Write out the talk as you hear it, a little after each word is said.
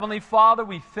Heavenly Father,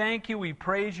 we thank you, we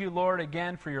praise you, Lord,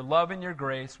 again for your love and your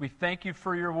grace. We thank you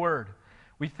for your word.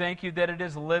 We thank you that it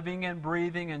is living and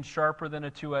breathing and sharper than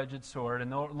a two-edged sword. And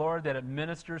Lord, that it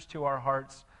ministers to our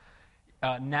hearts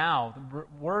now. The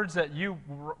words that you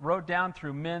wrote down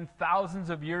through men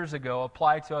thousands of years ago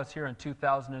apply to us here in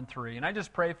 2003. And I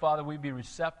just pray, Father, we be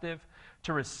receptive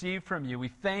to receive from you. We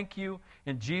thank you.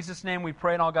 In Jesus' name we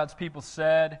pray, and all God's people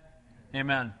said,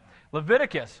 Amen.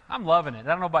 Leviticus, I'm loving it. I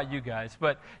don't know about you guys,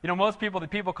 but most people, the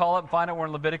people call up and find out we're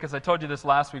in Leviticus. I told you this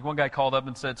last week. One guy called up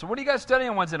and said, "So what are you guys studying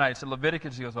on Wednesday night?" I said,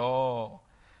 "Leviticus." He goes, "Oh,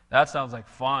 that sounds like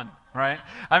fun," right?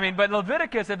 But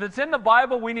Leviticus, if it's in the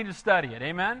Bible, we need to study it.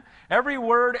 Amen? Every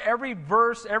word, every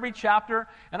verse, every chapter.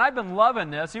 And I've been loving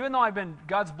this. Even though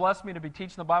God's blessed me to be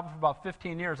teaching the Bible for about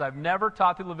 15 years, I've never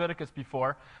taught through Leviticus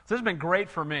before. So this has been great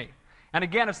for me. And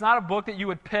again, it's not a book that you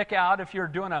would pick out if you're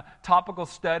doing a topical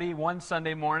study one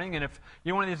Sunday morning. And if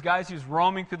you're one of these guys who's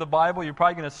roaming through the Bible, you're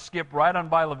probably going to skip right on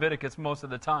by Leviticus most of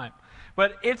the time.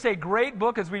 But it's a great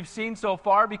book, as we've seen so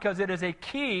far, because it is a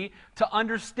key to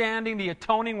understanding the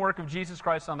atoning work of Jesus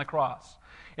Christ on the cross.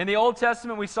 In the Old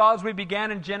Testament, we saw as we began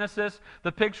in Genesis,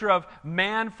 the picture of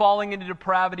man falling into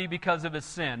depravity because of his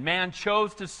sin. Man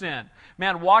chose to sin.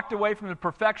 Man walked away from the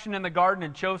perfection in the garden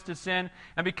and chose to sin,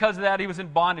 and because of that, he was in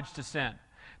bondage to sin.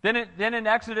 Then in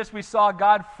Exodus, we saw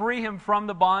God free him from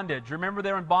the bondage. Remember,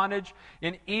 they were in bondage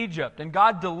in Egypt, and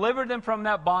God delivered them from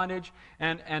that bondage,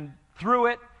 and through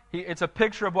it, it's a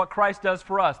picture of what Christ does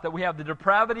for us, that we have the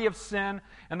depravity of sin,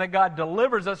 and that God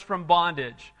delivers us from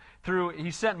bondage. He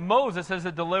sent Moses as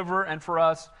a deliverer, and for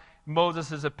us,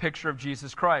 Moses is a picture of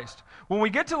Jesus Christ. When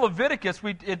we get to Leviticus,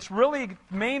 it's really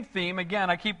main theme. Again,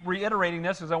 I keep reiterating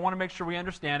this because I want to make sure we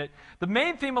understand it. The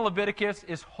main theme of Leviticus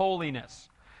is holiness.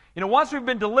 Once we've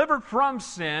been delivered from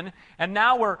sin, and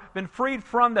now we've been freed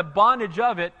from the bondage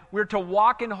of it, we're to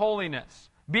walk in holiness.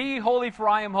 Be ye holy, for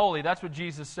I am holy. That's what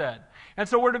Jesus said. And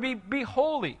so we're to be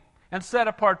holy and set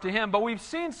apart to him. But we've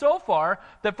seen so far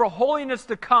that for holiness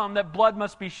to come, that blood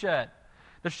must be shed.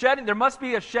 There must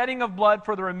be a shedding of blood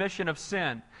for the remission of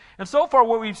sin. And so far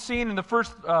what we've seen in the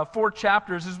first 4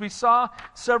 chapters is we saw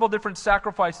several different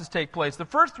sacrifices take place. The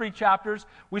first 3 chapters,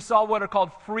 we saw what are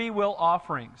called free will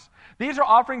offerings. These are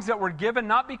offerings that were given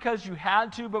not because you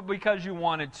had to, but because you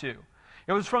wanted to.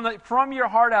 It was from your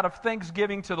heart out of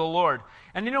thanksgiving to the Lord.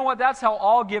 And you know what? That's how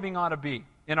all giving ought to be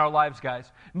in our lives,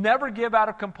 guys. Never give out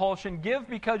of compulsion. Give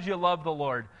because you love the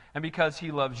Lord and because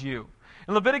he loves you.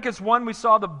 In Leviticus 1, we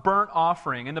saw the burnt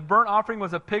offering. And the burnt offering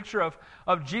was a picture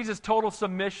of Jesus' total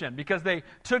submission, because they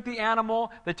took the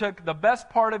animal, they took the best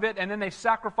part of it, and then they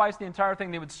sacrificed the entire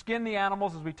thing. They would skin the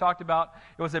animals, as we talked about.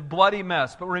 It was a bloody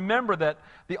mess. But remember that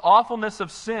the awfulness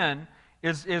of sin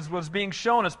was being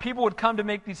shown. As people would come to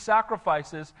make these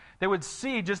sacrifices, they would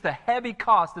see just the heavy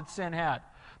cost that sin had.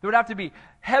 There would have to be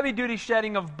heavy-duty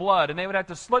shedding of blood, and they would have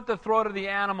to slit the throat of the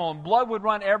animal, and blood would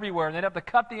run everywhere, and they'd have to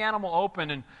cut the animal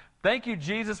open. And thank you,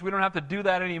 Jesus, we don't have to do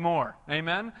that anymore.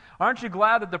 Amen? Aren't you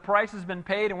glad that the price has been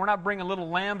paid and we're not bringing little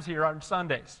lambs here on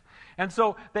Sundays? And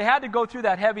so they had to go through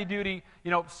that heavy-duty,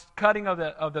 cutting of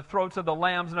the throats of the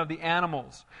lambs and of the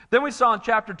animals. Then we saw in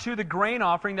chapter 2 the grain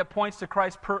offering that points to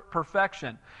Christ's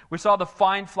perfection. We saw the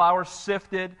fine flour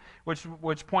sifted,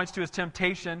 which points to his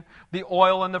temptation. The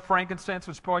oil and the frankincense,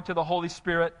 which point to the Holy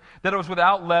Spirit. That it was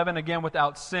without leaven, again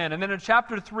without sin. And then in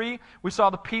chapter 3, we saw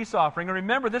the peace offering. And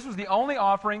remember, this was the only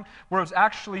offering where it was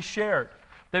actually shared.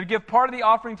 They would give part of the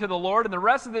offering to the Lord, and the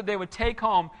rest of it they would take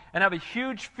home and have a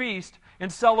huge feast in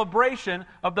celebration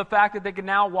of the fact that they could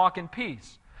now walk in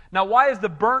peace. Now, why is the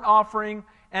burnt offering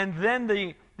and then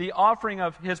the offering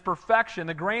of his perfection,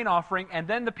 the grain offering, and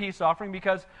then the peace offering?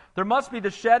 Because there must be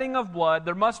the shedding of blood,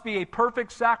 there must be a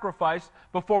perfect sacrifice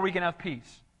before we can have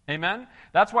peace. Amen?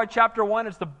 That's why chapter 1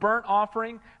 is the burnt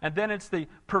offering, and then it's the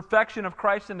perfection of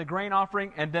Christ in the grain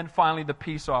offering, and then finally the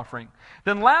peace offering.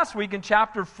 Then last week in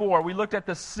chapter 4, we looked at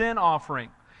the sin offering.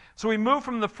 So we moved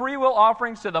from the free will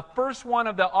offerings to the first one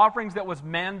of the offerings that was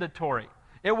mandatory.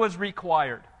 It was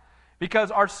required. Because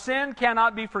our sin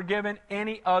cannot be forgiven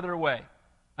any other way.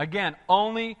 Again,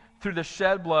 only through the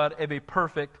shed blood of a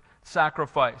perfect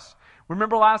sacrifice.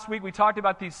 Remember last week we talked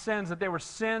about these sins, that they were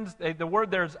sins, the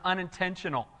word there is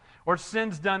unintentional, or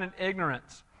sins done in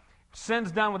ignorance.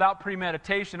 Sins done without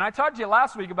premeditation. I talked to you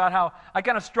last week about how I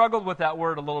kind of struggled with that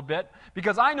word a little bit,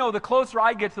 because I know the closer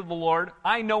I get to the Lord,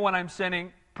 I know when I'm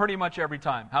sinning pretty much every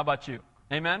time. How about you?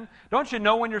 Amen? Don't you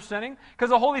know when you're sinning? Because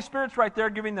the Holy Spirit's right there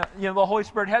giving the Holy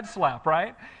Spirit head slap,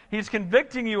 right? He's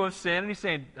convicting you of sin, and he's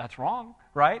saying, that's wrong,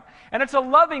 right? And it's a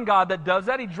loving God that does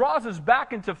that. He draws us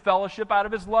back into fellowship out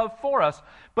of his love for us.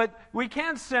 But we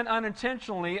can sin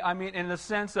unintentionally, in the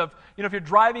sense of, if you're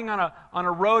driving on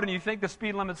a road and you think the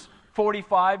speed limit's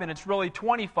 45 and it's really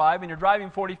 25 and you're driving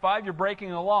 45, you're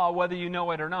breaking the law whether you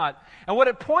know it or not. And what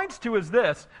it points to is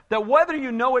this, that whether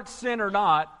you know it's sin or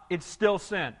not, it's still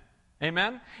sin.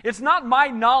 Amen? It's not my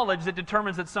knowledge that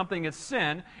determines that something is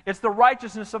sin. It's the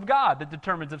righteousness of God that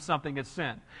determines if something is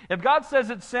sin. If God says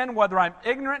it's sin, whether I'm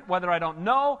ignorant, whether I don't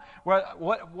know,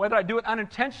 whether I do it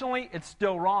unintentionally, it's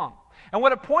still wrong. And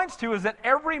what it points to is that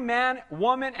every man,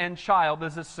 woman, and child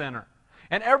is a sinner.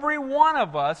 And every one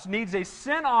of us needs a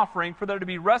sin offering for there to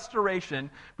be restoration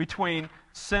between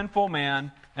sinful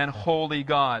man and holy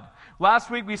God. Last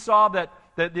week we saw that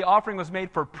the offering was made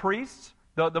for priests,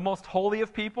 the most holy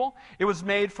of people. It was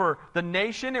made for the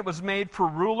nation. It was made for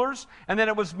rulers. And then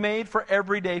it was made for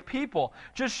everyday people.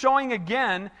 Just showing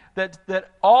again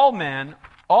that all men,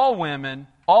 all women,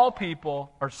 all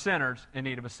people are sinners in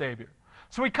need of a Savior.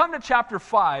 So we come to chapter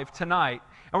 5 tonight,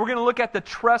 and we're going to look at the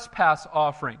trespass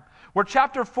offering. Where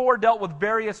chapter 4 dealt with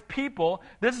various people,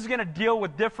 this is going to deal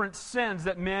with different sins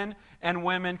that men and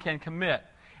women can commit.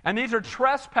 And these are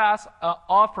trespass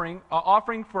offering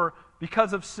for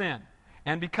because of sin.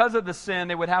 And because of the sin,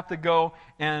 they would have to go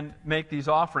and make these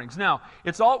offerings. Now,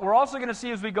 we're also going to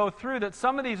see as we go through that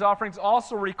some of these offerings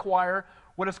also require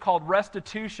what is called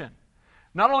restitution.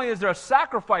 Not only is there a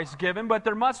sacrifice given, but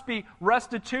there must be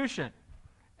restitution.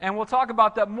 And we'll talk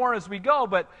about that more as we go,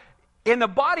 but in the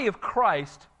body of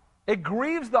Christ, it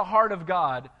grieves the heart of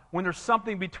God when there's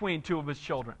something between two of his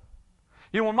children.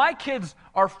 When my kids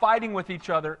are fighting with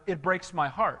each other, it breaks my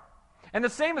heart. And the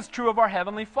same is true of our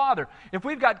Heavenly Father. If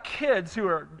we've got kids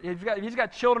if he's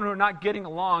got children who are not getting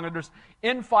along, or there's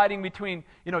infighting between,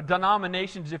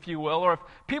 denominations, if you will, or if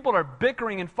people are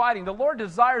bickering and fighting, the Lord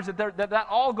desires that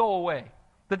all go away.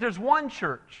 That there's one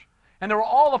church, and they're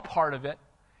all a part of it,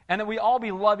 and that we all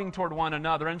be loving toward one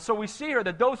another. And so we see here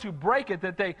that those who break it,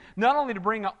 that they not only to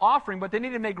bring an offering, but they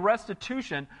need to make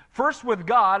restitution, first with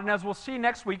God, and as we'll see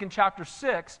next week in chapter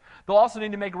 6, they'll also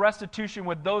need to make restitution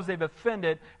with those they've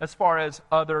offended as far as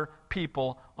other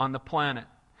people on the planet.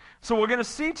 So we're going to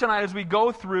see tonight as we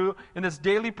go through in this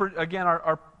daily, again,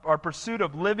 our pursuit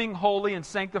of living holy and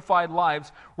sanctified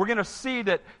lives, we're going to see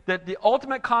that the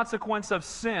ultimate consequence of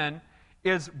sin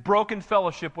is broken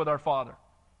fellowship with our Father.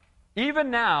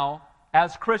 Even now,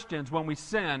 as Christians, when we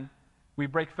sin, we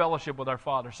break fellowship with our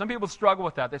Father. Some people struggle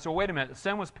with that. They say, wait a minute,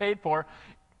 sin was paid for.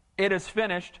 It is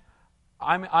finished.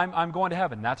 I'm going to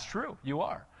heaven. That's true. You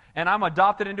are. And I'm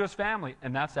adopted into his family.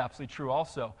 And that's absolutely true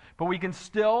also. But we can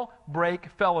still break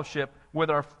fellowship with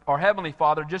our Heavenly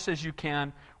Father just as you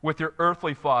can with your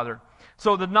earthly father.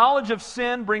 So the knowledge of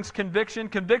sin brings conviction.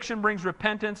 Conviction brings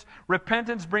repentance.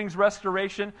 Repentance brings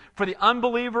restoration. For the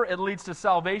unbeliever, it leads to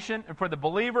salvation. And for the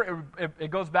believer,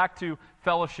 it goes back to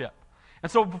fellowship.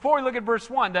 And so before we look at verse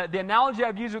 1, the analogy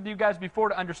I've used with you guys before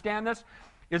to understand this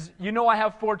is, I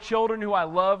have 4 children who I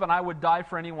love, and I would die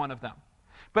for any one of them.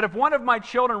 But if one of my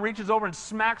children reaches over and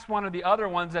smacks one of the other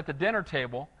ones at the dinner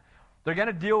table, they're going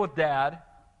to deal with Dad.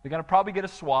 They're going to probably get a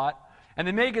SWAT. And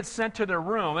they may get sent to their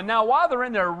room. And now while they're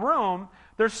in their room,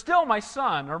 they're still my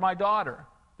son or my daughter.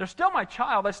 They're still my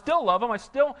child. I still love them. I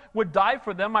still would die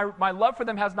for them. My love for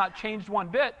them has not changed one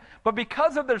bit. But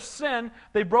because of their sin,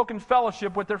 they've broken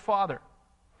fellowship with their father.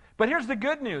 But here's the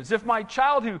good news. If my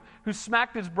child who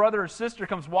smacked his brother or sister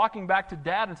comes walking back to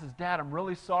Dad and says, Dad, I'm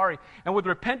really sorry, and with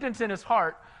repentance in his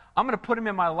heart, I'm going to put him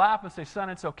in my lap and say, son,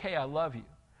 it's okay. I love you.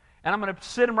 And I'm going to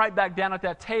sit him right back down at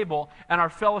that table, and our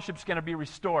fellowship's going to be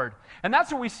restored. And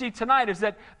that's what we see tonight, is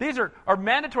that these are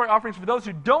mandatory offerings for those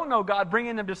who don't know God,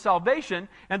 bringing them to salvation,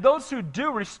 and those who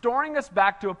do, restoring us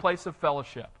back to a place of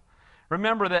fellowship.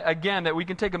 Remember that, again, that we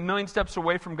can take 1,000,000 steps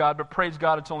away from God, but praise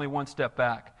God, it's only one step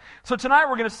back. So tonight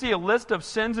we're going to see a list of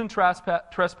sins and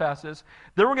trespasses.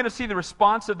 Then we're going to see the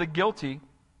response of the guilty.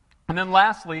 And then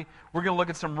lastly, we're going to look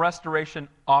at some restitution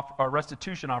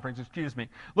offerings.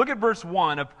 Look at verse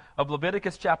 1 of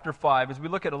Leviticus chapter 5 as we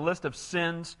look at a list of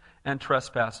sins and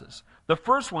trespasses. The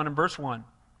first one in verse 1.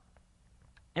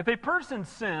 If a person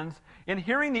sins in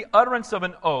hearing the utterance of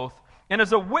an oath, and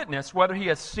is a witness, whether he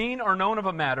has seen or known of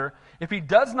a matter, if he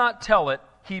does not tell it,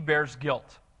 he bears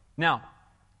guilt. Now,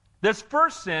 this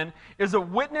first sin is a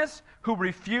witness who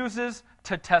refuses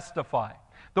to testify.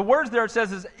 The words there it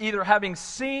says is either having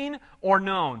seen or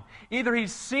known. Either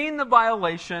he's seen the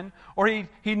violation or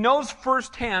he knows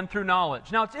firsthand through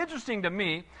knowledge. Now, it's interesting to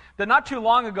me that not too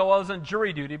long ago I was on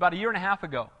jury duty, about 1.5 years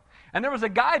ago. And there was a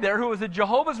guy there who was a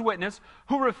Jehovah's Witness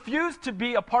who refused to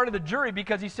be a part of the jury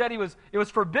because he said it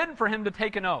was forbidden for him to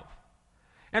take an oath.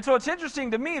 And so it's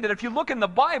interesting to me that if you look in the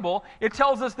Bible, it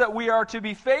tells us that we are to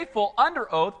be faithful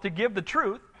under oath to give the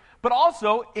truth. But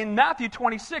also in Matthew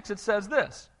 26 it says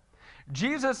this.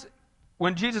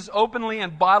 When Jesus openly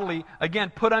and bodily,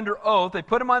 again, put under oath, they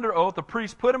put him under oath, the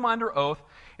priest put him under oath,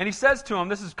 and he says to him,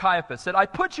 this is Caiaphas, said, I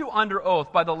put you under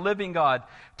oath by the living God.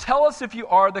 Tell us if you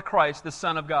are the Christ, the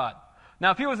Son of God. Now,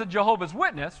 if he was a Jehovah's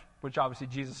Witness, which obviously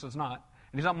Jesus was not,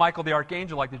 and he's not Michael the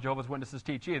Archangel like the Jehovah's Witnesses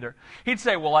teach either, he'd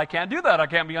say, well, I can't do that. I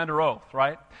can't be under oath,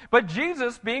 right? But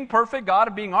Jesus, being perfect God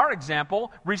and being our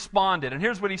example, responded. And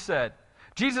here's what he said.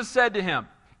 Jesus said to him,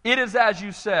 it is as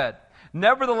you said.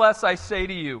 Nevertheless, I say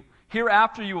to you,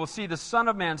 hereafter you will see the Son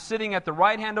of Man sitting at the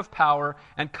right hand of power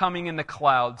and coming in the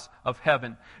clouds of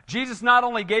heaven. Jesus not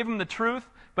only gave him the truth,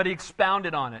 but he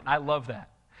expounded on it. And I love that.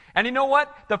 And you know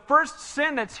what? The first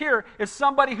sin that's here is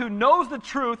somebody who knows the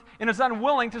truth and is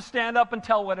unwilling to stand up and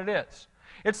tell what it is.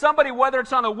 It's somebody, whether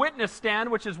it's on a witness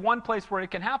stand, which is one place where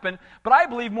it can happen, but I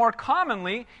believe more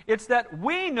commonly, it's that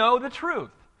we know the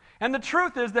truth. And the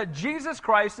truth is that Jesus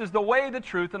Christ is the way, the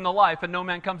truth, and the life, and no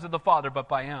man comes to the Father but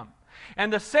by him.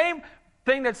 And the same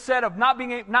thing that's said of not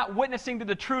witnessing to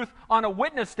the truth on a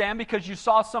witness stand because you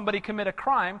saw somebody commit a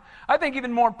crime, I think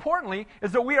even more importantly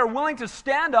is that we are willing to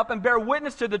stand up and bear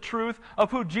witness to the truth of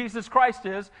who Jesus Christ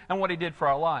is and what he did for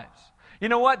our lives. You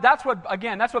know what? That's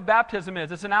what baptism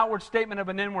is. It's an outward statement of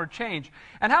an inward change.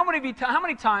 And how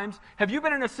many times have you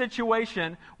been in a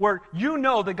situation where you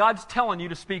know that God's telling you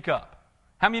to speak up?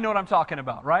 How many know what I'm talking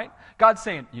about, right? God's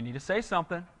saying, you need to say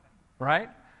something, right?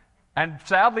 And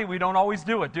sadly, we don't always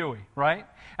do it, do we? Right?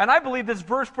 And I believe this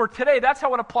verse for today, that's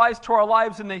how it applies to our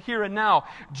lives in the here and now.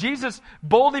 Jesus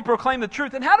boldly proclaimed the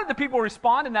truth. And how did the people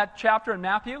respond in that chapter in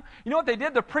Matthew? You know what they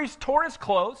did? The priest tore his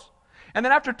clothes. And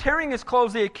then after tearing his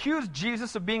clothes, they accused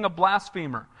Jesus of being a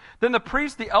blasphemer. Then the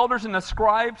priests, the elders, and the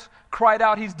scribes cried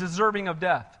out, he's deserving of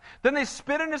death. Then they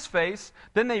spit in his face.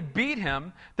 Then they beat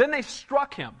him. Then they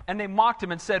struck him. And they mocked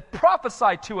him and said,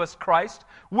 prophesy to us, Christ,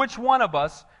 which one of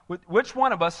us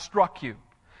struck you?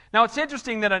 Now it's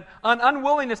interesting that an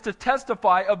unwillingness to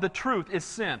testify of the truth is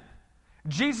sin.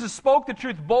 Jesus spoke the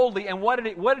truth boldly, and what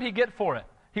did he get for it?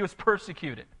 He was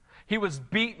persecuted. He was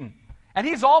beaten. And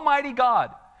he's Almighty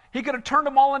God. He could have turned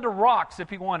them all into rocks if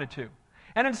he wanted to.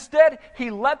 And instead,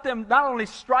 he let them not only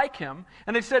strike him,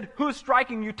 and they said, who's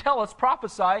striking you? Tell us,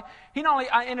 prophesy. He not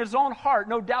only, in his own heart,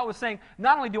 no doubt was saying,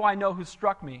 not only do I know who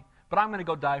struck me, but I'm going to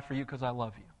go die for you because I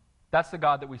love you. That's the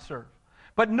God that we serve.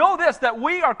 But know this, that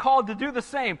we are called to do the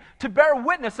same, to bear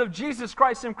witness of Jesus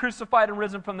Christ, him crucified and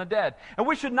risen from the dead. And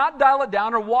we should not dial it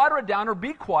down or water it down or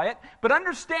be quiet, but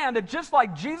understand that just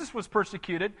like Jesus was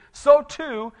persecuted, so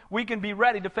too we can be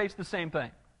ready to face the same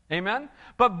thing. Amen?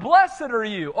 But blessed are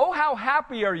you, oh how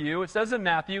happy are you, it says in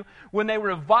Matthew, when they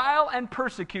revile and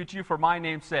persecute you for my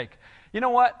name's sake. You know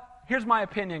what? Here's my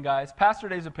opinion, guys, Pastor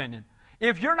Dave's opinion.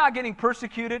 If you're not getting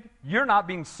persecuted, you're not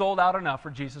being sold out enough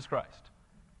for Jesus Christ.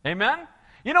 Amen?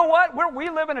 You know what? We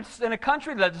live in a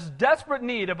country that's in desperate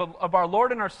need of our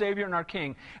Lord and our Savior and our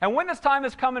King. And when this time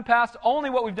has come and passed, only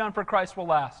what we've done for Christ will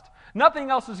last. Nothing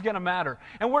else is going to matter.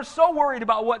 And we're so worried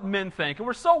about what men think, and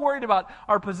we're so worried about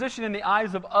our position in the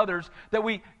eyes of others that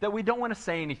we don't want to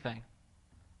say anything.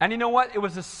 And you know what? It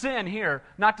was a sin here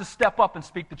not to step up and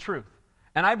speak the truth.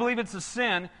 And I believe it's a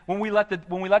sin when we let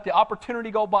the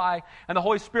opportunity go by and the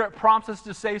Holy Spirit prompts us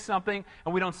to say something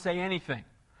and we don't say anything.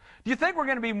 Do you think we're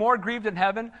going to be more grieved in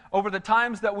heaven over the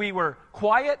times that we were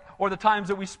quiet or the times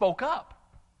that we spoke up?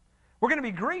 We're going to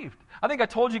be grieved. I think I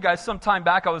told you guys some time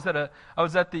back I was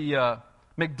at the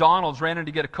McDonald's, ran in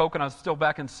to get a Coke, and I was still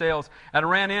back in sales. And I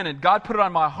ran in, and God put it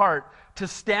on my heart to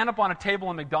stand up on a table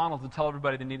in McDonald's and tell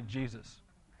everybody they needed Jesus.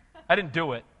 I didn't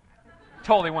do it.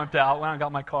 Totally wimped out. Went and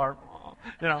got my car.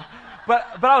 You know.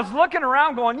 But I was looking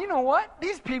around going, you know what?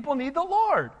 These people need the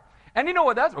Lord. And you know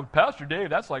what? Pastor Dave,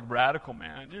 that's like radical,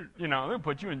 man. They'll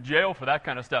put you in jail for that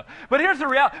kind of stuff. But here's the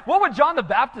reality. What would John the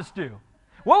Baptist do?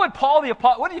 What would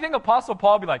what do you think Apostle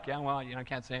Paul would be like? Yeah, well, I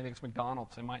can't say anything. It's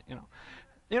McDonald's. They might,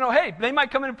 hey, they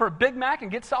might come in for a Big Mac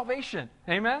and get salvation.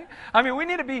 Amen? I mean, we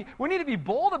need to be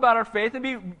bold about our faith and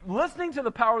be listening to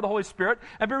the power of the Holy Spirit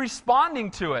and be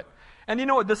responding to it. And you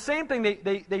know what? The same thing,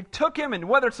 they took him, and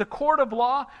whether it's a court of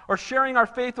law or sharing our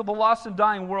faith with the lost and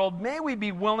dying world, may we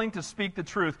be willing to speak the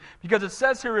truth. Because it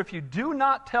says here, if you do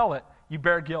not tell it, you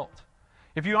bear guilt.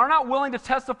 If you are not willing to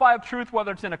testify of truth,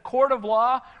 whether it's in a court of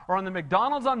law or on the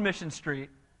McDonald's on Mission Street,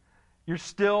 you're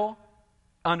still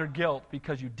under guilt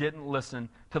because you didn't listen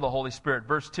to the Holy Spirit.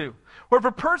 Verse 2. Or if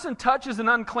a person touches an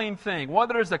unclean thing,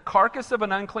 whether it is a carcass of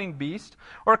an unclean beast,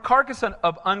 or a carcass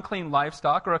of unclean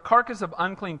livestock, or a carcass of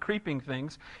unclean creeping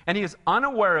things, and he is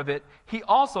unaware of it, he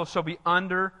also shall be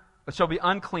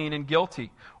unclean and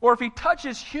guilty. Or if he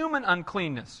touches human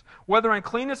uncleanness, whether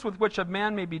uncleanness with which a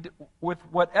man may be with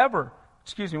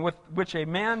which a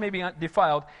man may be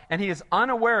defiled, and he is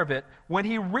unaware of it, when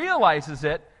he realizes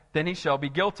it, then he shall be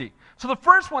guilty. So the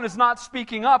first one is not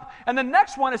speaking up, and the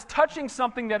next one is touching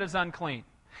something that is unclean.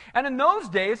 And in those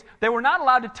days, they were not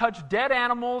allowed to touch dead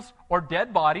animals or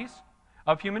dead bodies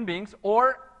of human beings,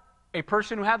 or a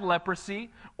person who had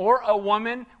leprosy, or a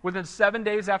woman within 7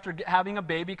 days after having a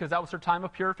baby, because that was her time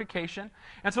of purification.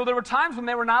 And so there were times when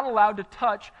they were not allowed to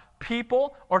touch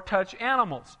people or touch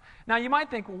animals. Now you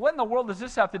might think, well, what in the world does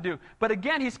this have to do? But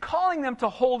again, he's calling them to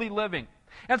holy living.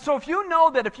 And so if you know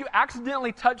that if you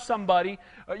accidentally touch somebody,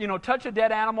 touch a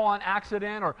dead animal on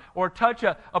accident, or touch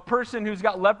a person who's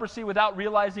got leprosy without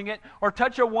realizing it, or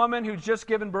touch a woman who's just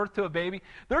given birth to a baby,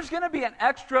 there's going to be an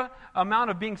extra amount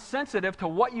of being sensitive to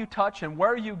what you touch and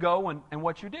where you go and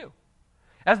what you do.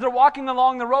 As they're walking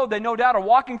along the road, they no doubt are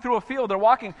walking through a field. They're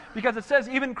walking, because it says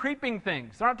even creeping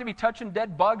things. They don't have to be touching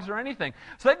dead bugs or anything.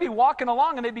 So they'd be walking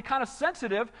along and they'd be kind of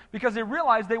sensitive because they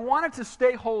realized they wanted to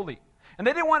stay holy. And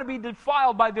they didn't want to be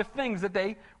defiled by the things that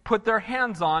they put their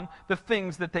hands on, the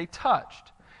things that they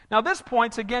touched. Now this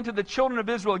points again to the children of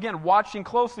Israel, again, watching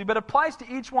closely, but applies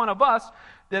to each one of us.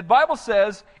 The Bible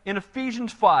says in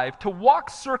Ephesians 5, to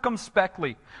walk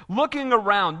circumspectly, looking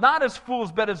around, not as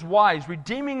fools, but as wise,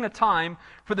 redeeming the time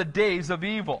for the days of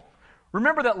evil.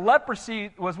 Remember that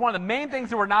leprosy was one of the main things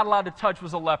that were not allowed to touch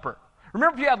was a leper.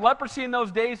 Remember, if you had leprosy in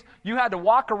those days, you had to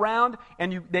walk around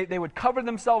and they would cover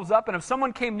themselves up, and if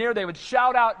someone came near, they would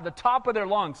shout out at the top of their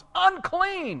lungs,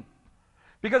 unclean!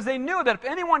 Because they knew that if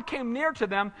anyone came near to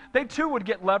them, they too would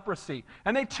get leprosy,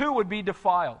 and they too would be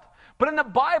defiled. But in the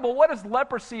Bible, what is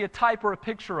leprosy a type or a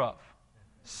picture of?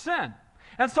 Sin.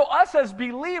 And so us as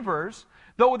believers,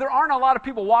 though there aren't a lot of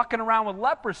people walking around with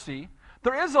leprosy,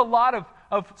 there is a lot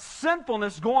of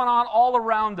sinfulness going on all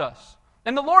around us.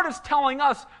 And the Lord is telling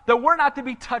us that we're not to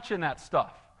be touching that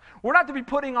stuff. We're not to be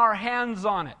putting our hands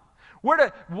on it. We're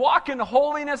to walk in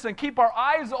holiness and keep our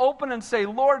eyes open and say,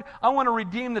 Lord, I want to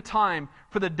redeem the time,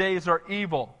 for the days are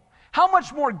evil. How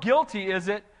much more guilty is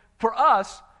it for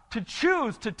us to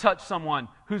choose to touch someone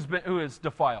who is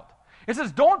defiled? It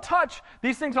says, don't touch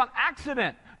these things on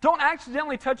accident. Don't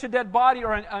accidentally touch a dead body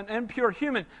or an impure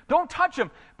human. Don't touch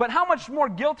them. But how much more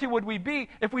guilty would we be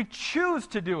if we choose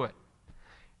to do it?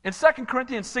 In 2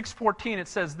 Corinthians 6:14 it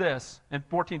says this, in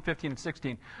 14, 15, and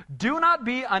 16, do not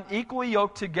be unequally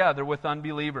yoked together with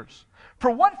unbelievers. For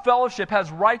what fellowship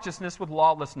has righteousness with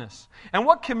lawlessness? And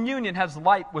what communion has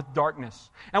light with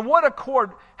darkness? And what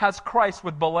accord has Christ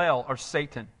with Belial or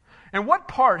Satan? And what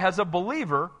part has a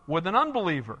believer with an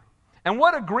unbeliever? And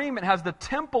what agreement has the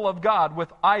temple of God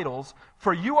with idols?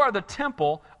 For you are the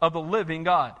temple of the living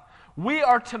God. We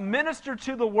are to minister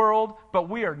to the world, but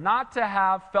we are not to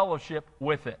have fellowship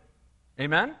with it.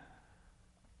 Amen?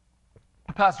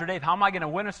 Pastor Dave, how am I going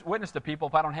to witness to people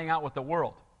if I don't hang out with the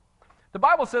world? The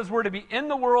Bible says we're to be in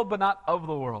the world, but not of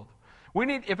the world.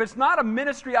 If it's not a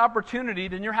ministry opportunity,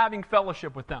 then you're having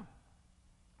fellowship with them.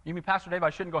 You mean, Pastor Dave, I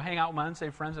shouldn't go hang out with my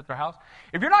unsaved friends at their house?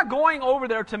 If you're not going over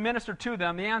there to minister to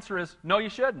them, the answer is no, you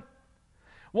shouldn't.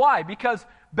 Why? Because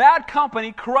bad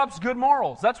company corrupts good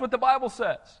morals. That's what the Bible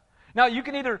says. Now, you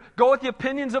can either go with the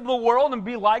opinions of the world and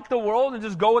be like the world and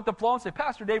just go with the flow and say,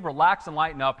 Pastor Dave, relax and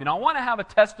lighten up. I want to have a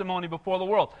testimony before the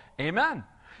world. Amen.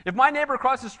 If my neighbor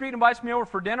across the street invites me over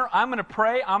for dinner, I'm going to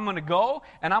pray, I'm going to go,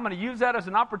 and I'm going to use that as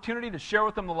an opportunity to share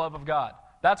with them the love of God.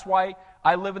 That's why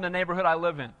I live in the neighborhood I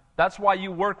live in. That's why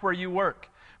you work where you work.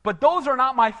 But those are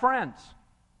not my friends.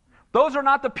 Those are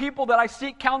not the people that I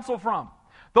seek counsel from.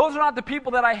 Those are not the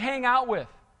people that I hang out with.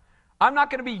 I'm not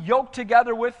going to be yoked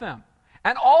together with them.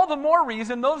 And all the more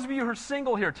reason, those of you who are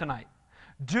single here tonight,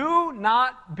 do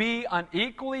not be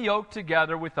unequally yoked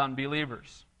together with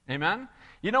unbelievers. Amen?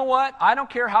 You know what? I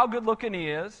don't care how good looking he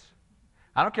is.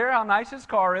 I don't care how nice his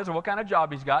car is or what kind of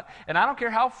job he's got. And I don't care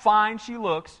how fine she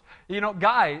looks.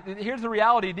 Guy, here's the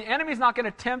reality. The enemy's not going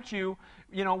to tempt you,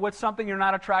 with something you're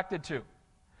not attracted to.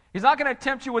 He's not going to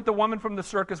tempt you with the woman from the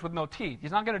circus with no teeth.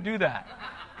 He's not going to do that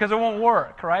because it won't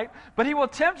work, right? But he will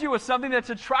tempt you with something that's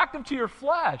attractive to your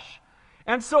flesh.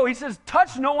 And so he says,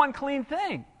 touch no unclean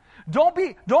thing.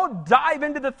 Don't dive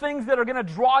into the things that are going to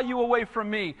draw you away from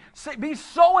me. Be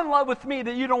so in love with me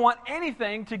that you don't want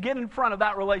anything to get in front of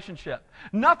that relationship.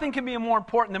 Nothing can be more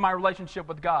important than my relationship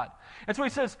with God. And so he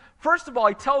says, first of all,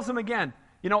 he tells them again,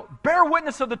 bear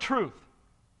witness of the truth.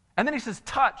 And then he says,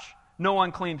 touch no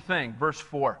unclean thing. Verse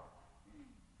 4.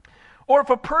 Or if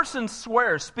a person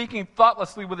swears, speaking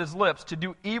thoughtlessly with his lips, to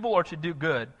do evil or to do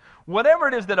good, whatever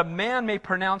it is that a man may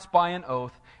pronounce by an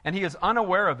oath, and he is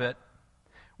unaware of it,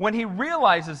 when he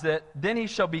realizes it, then he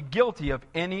shall be guilty of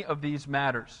any of these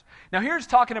matters. Now here's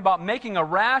talking about making a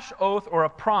rash oath or a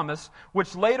promise,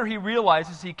 which later he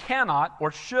realizes he cannot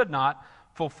or should not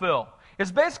fulfill.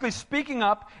 It's basically speaking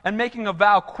up and making a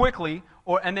vow quickly,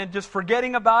 and then just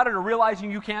forgetting about it or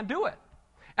realizing you can't do it.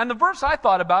 And the verse I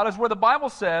thought about is where the Bible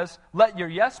says, let your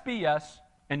yes be yes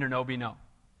and your no be no.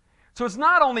 So it's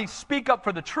not only speak up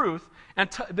for the truth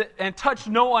and touch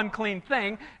no unclean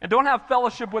thing and don't have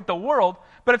fellowship with the world,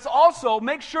 but it's also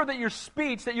make sure that your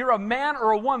speech, that you're a man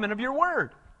or a woman of your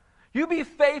word. You be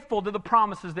faithful to the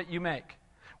promises that you make.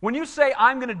 When you say,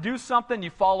 I'm going to do something, you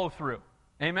follow through.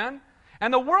 Amen?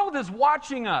 And the world is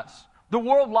watching us. The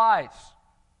world lies.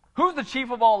 Who's the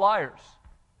chief of all liars?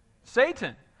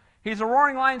 Satan. He's a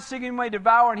roaring lion seeking whom he may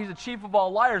devour, and he's the chief of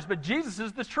all liars. But Jesus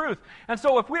is the truth. And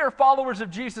so if we are followers of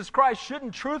Jesus Christ,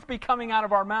 shouldn't truth be coming out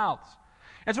of our mouths?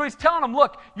 And so he's telling them,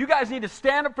 look, you guys need to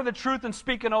stand up for the truth and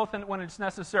speak an oath when it's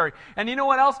necessary. And you know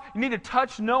what else? You need to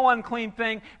touch no unclean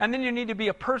thing, and then you need to be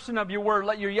a person of your word.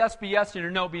 Let your yes be yes and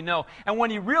your no be no. And when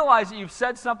you realize that you've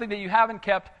said something that you haven't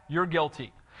kept, you're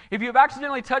guilty. If you've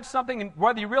accidentally touched something, and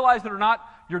whether you realize it or not,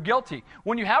 you're guilty.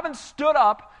 When you haven't stood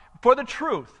up for the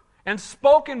truth and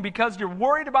spoken because you're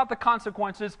worried about the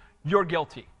consequences, you're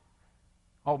guilty.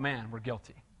 Oh man, we're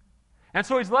guilty. And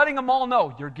so he's letting them all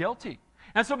know, you're guilty.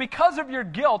 And so because of your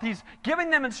guilt, he's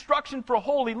giving them instruction for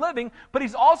holy living, but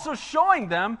he's also showing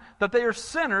them that they are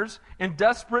sinners in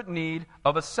desperate need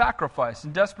of a sacrifice,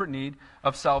 in desperate need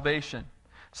of salvation.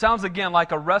 Sounds again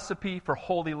like a recipe for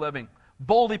holy living.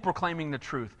 Boldly proclaiming the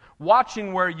truth,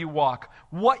 watching where you walk,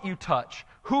 what you touch,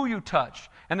 who you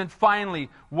touch, and then finally,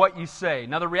 what you say.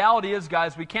 Now the reality is,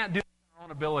 guys, we can't do it in our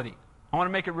own ability. I want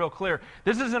to make it real clear.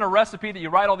 This isn't a recipe that you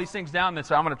write all these things down and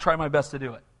say, I'm going to try my best to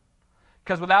do it.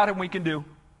 Because without him, we can do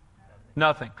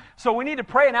nothing. So we need to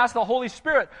pray and ask the Holy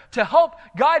Spirit to help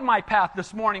guide my path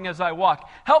this morning as I walk.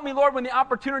 Help me, Lord, when the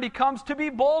opportunity comes to be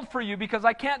bold for you, because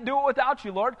I can't do it without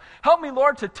you, Lord. Help me,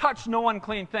 Lord, to touch no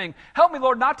unclean thing. Help me,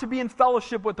 Lord, not to be in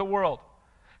fellowship with the world.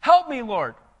 Help me,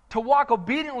 Lord, to walk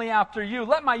obediently after you.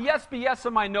 Let my yes be yes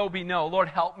and my no be no. Lord,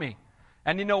 help me.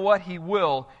 And you know what? He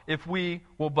will if we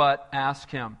will but ask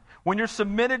him. When you're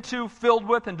submitted to, filled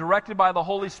with, and directed by the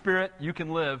Holy Spirit, you can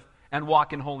live and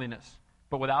walk in holiness.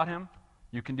 But without him,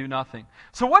 you can do nothing.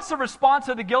 So what's the response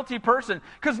of the guilty person?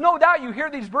 Because no doubt you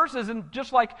hear these verses, and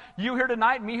just like you here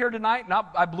tonight, me here tonight,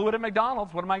 I blew it at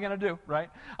McDonald's. What am I going to do, right?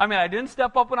 I mean, I didn't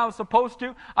step up when I was supposed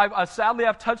to. Sadly,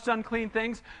 I've touched unclean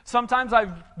things. Sometimes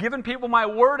I've given people my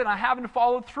word, and I haven't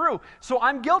followed through. So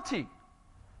I'm guilty.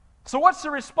 So what's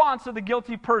the response of the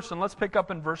guilty person? Let's pick up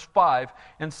in verse 5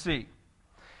 and see.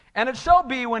 And it shall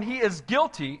be when he is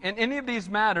guilty in any of these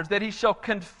matters that he shall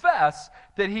confess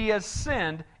that he has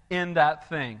sinned in that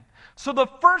thing. So the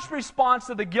first response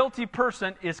of the guilty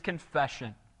person is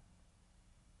confession.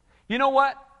 You know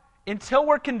what? Until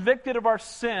we're convicted of our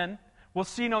sin, we'll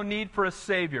see no need for a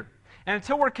Savior. And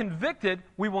until we're convicted,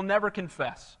 we will never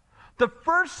confess. The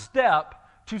first step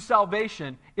to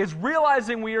salvation is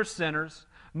realizing we are sinners,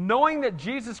 knowing that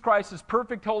Jesus Christ is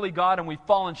perfect, holy God, and we've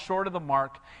fallen short of the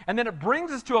mark. And then it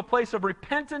brings us to a place of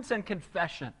repentance and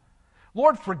confession.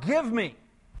 Lord, forgive me.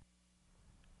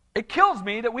 It kills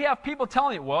me that we have people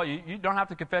telling you, well, you don't have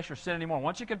to confess your sin anymore.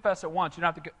 Once you confess it once, you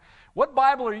don't have to. What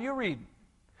Bible are you reading?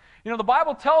 You know, the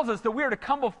Bible tells us that we are to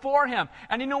come before him.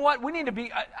 And you know what? We need to be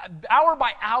hour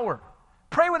by hour.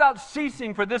 Pray without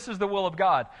ceasing, for this is the will of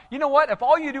God. You know what? If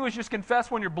all you do is just confess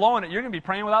when you're blowing it, you're going to be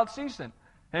praying without ceasing.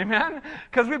 Amen?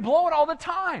 Because we blow it all the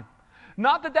time.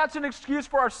 Not that that's an excuse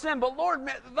for our sin, but Lord,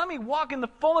 let me walk in the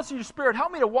fullness of your Spirit.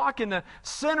 Help me to walk in the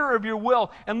center of your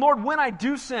will. And Lord, when I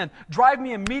do sin, drive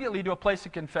me immediately to a place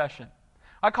of confession.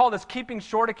 I call this keeping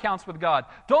short accounts with God.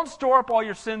 Don't store up all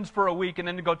your sins for a week and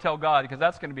then go tell God, because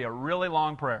that's going to be a really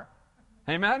long prayer.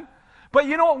 Amen? But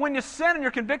you know what? When you sin and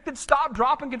you're convicted, stop,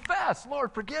 drop, and confess.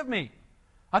 Lord, forgive me.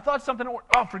 I thought something,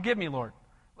 forgive me, Lord.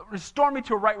 Restore me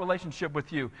to a right relationship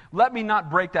with you. Let me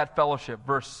not break that fellowship.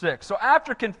 Verse 6. So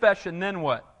after confession, then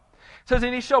what? It says,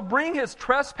 and he shall bring his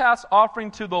trespass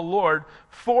offering to the Lord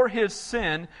for his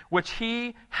sin, which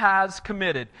he has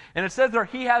committed. And it says there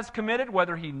he has committed,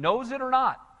 whether he knows it or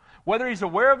not. Whether he's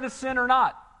aware of the sin or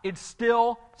not. It's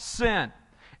still sin.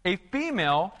 A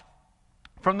female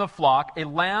from the flock, a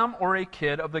lamb or a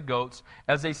kid of the goats,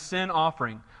 as a sin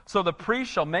offering. So the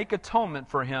priest shall make atonement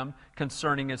for him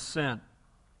concerning his sin.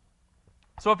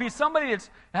 So if he's somebody that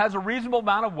has a reasonable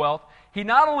amount of wealth, he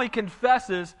not only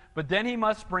confesses, but then he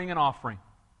must bring an offering.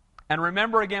 And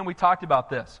remember again, we talked about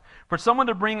this. For someone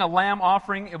to bring a lamb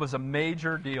offering, it was a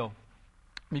major deal.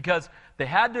 Because they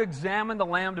had to examine the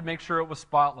lamb to make sure it was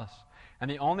spotless. And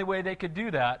the only way they could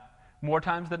do that, more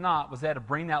times than not, was they had to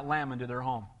bring that lamb into their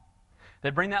home.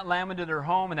 They'd bring that lamb into their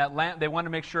home, and that lamb, they wanted to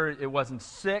make sure it wasn't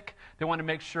sick. They wanted to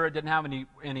make sure it didn't have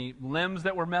any limbs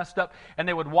that were messed up. And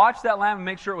they would watch that lamb and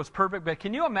make sure it was perfect. But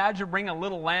can you imagine bringing a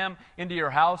little lamb into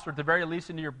your house, or at the very least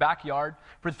into your backyard,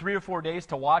 for 3 or 4 days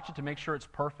to watch it to make sure it's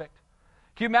perfect?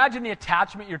 Can you imagine the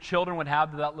attachment your children would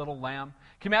have to that little lamb?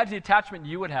 Can you imagine the attachment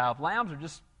you would have? Lambs are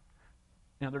just,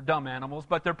 they're dumb animals,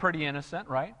 but they're pretty innocent,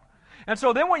 right? And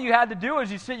so then what you had to do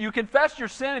is you confessed your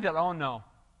sin and you thought, oh no,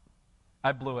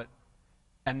 I blew it.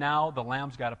 And now the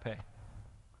lamb's got to pay.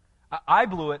 I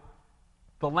blew it.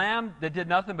 The lamb that did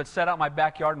nothing but sat out in my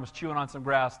backyard and was chewing on some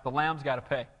grass, the lamb's got to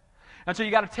pay. And so you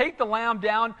got to take the lamb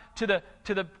down to the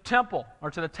temple,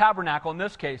 or to the tabernacle in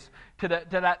this case, to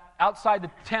that outside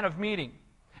the tent of meeting.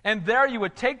 And there you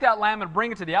would take that lamb and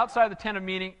bring it to the outside of the tent of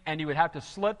meeting, and you would have to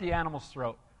slit the animal's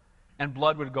throat, and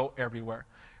blood would go everywhere.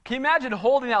 Can you imagine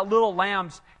holding that little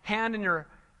lamb's head in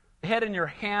your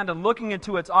hand and looking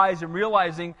into its eyes and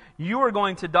realizing you are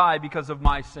going to die because of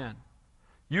my sin?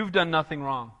 You've done nothing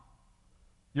wrong.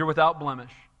 You're without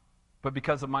blemish. But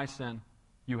because of my sin,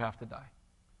 you have to die.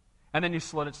 And then you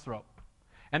slit its throat.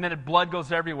 And then blood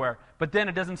goes everywhere. But then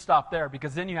it doesn't stop there,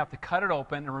 because then you have to cut it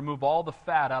open and remove all the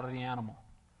fat out of the animal.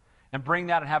 And bring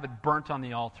that and have it burnt on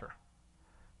the altar.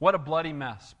 What a bloody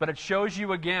mess. But it shows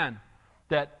you again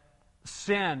that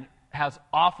sin has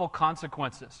awful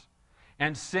consequences.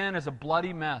 And sin is a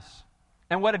bloody mess.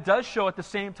 And what it does show at the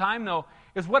same time, though,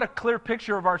 is what a clear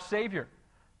picture of our Savior.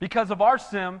 Because of our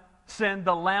sin,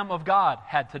 the Lamb of God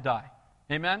had to die.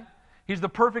 Amen? He's the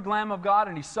perfect Lamb of God,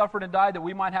 and He suffered and died that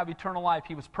we might have eternal life.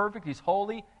 He was perfect, He's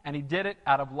holy, and He did it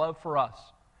out of love for us.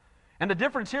 And the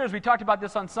difference here is, we talked about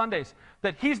this on Sundays,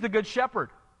 that He's the good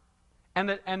shepherd. And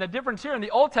the difference here, in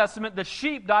the Old Testament, the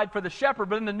sheep died for the shepherd,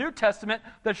 but in the New Testament,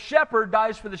 the shepherd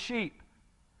dies for the sheep.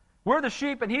 We're the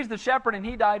sheep, and He's the shepherd, and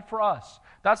He died for us.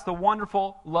 That's the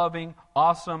wonderful, loving,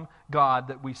 awesome God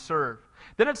that we serve.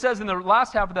 Then it says in the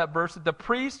last half of that verse that the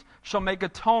priest shall make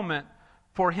atonement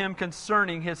for him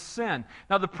concerning his sin.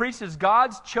 Now the priest is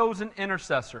God's chosen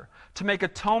intercessor to make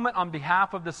atonement on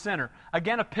behalf of the sinner.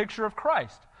 Again, a picture of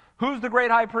Christ. Who's the great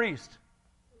high priest?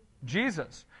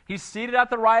 Jesus. He's seated at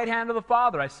the right hand of the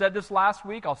Father. I said this last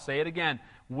week, I'll say it again.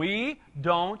 We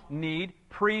don't need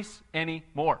priests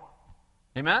anymore.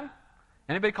 Amen?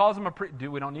 Anybody calls him a priest? Dude,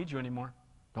 we don't need you anymore.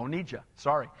 Don't need you.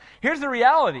 Sorry. Here's the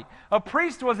reality. A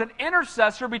priest was an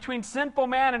intercessor between sinful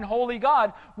man and holy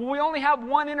God. Well, we only have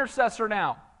one intercessor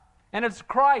now, and it's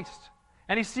Christ.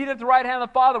 And He's seated at the right hand of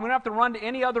the Father. We don't have to run to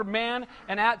any other man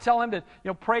and tell him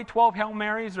to pray 12 Hail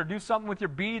Marys or do something with your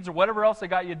beads or whatever else they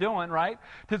got you doing, right?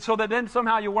 So that then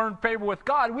somehow you earn favor with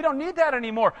God. We don't need that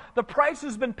anymore. The price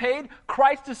has been paid.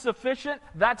 Christ is sufficient.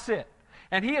 That's it.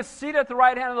 And He is seated at the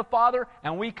right hand of the Father,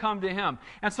 and we come to Him.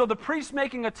 And so the priest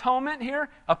making atonement here,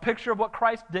 a picture of what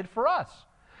Christ did for us.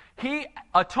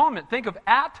 Atonement, think of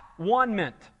at one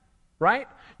meant, right?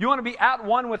 You want to be at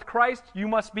one with Christ, you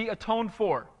must be atoned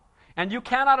for. And you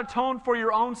cannot atone for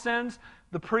your own sins.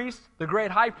 The priest, the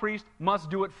great high priest, must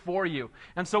do it for you.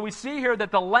 And so we see here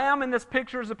that the lamb in this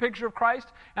picture is a picture of Christ,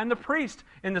 and the priest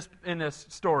in this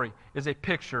story is a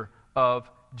picture of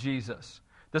Jesus.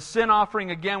 The sin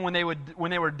offering, again, when they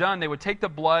were done, they would take the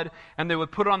blood and they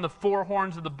would put it on the four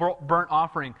horns of the burnt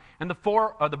offering, and the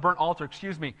burnt altar,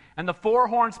 And the four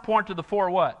horns point to the four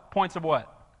what? Points of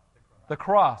what? The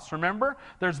cross. Remember?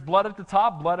 There's blood at the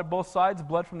top, blood at both sides,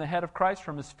 blood from the head of Christ,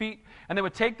 from His feet. And they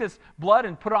would take this blood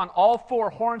and put it on all four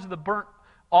horns of the burnt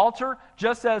altar,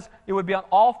 just as it would be on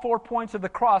all 4 points of the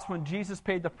cross when Jesus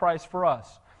paid the price for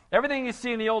us. Everything you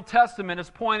see in the Old Testament is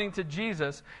pointing to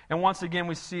Jesus, and once again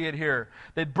we see it here.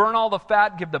 They'd burn all the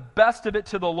fat, give the best of it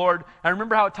to the Lord. And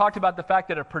remember how it talked about the fact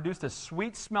that it produced a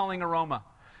sweet-smelling aroma.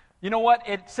 You know what?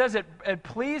 It says it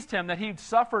pleased Him that He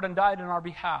suffered and died in our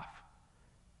behalf.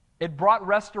 It brought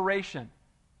restoration.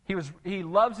 He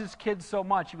loves His kids so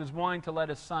much, He was willing to let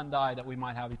His Son die that we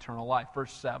might have eternal life.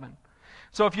 Verse 7.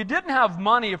 So if you didn't have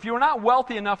money, if you were not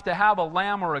wealthy enough to have a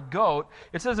lamb or a goat,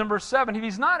 it says in verse 7, if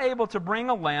he's not able to bring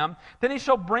a lamb, then he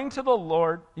shall bring to the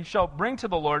Lord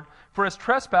for his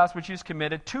trespass which he's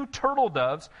committed 2 turtle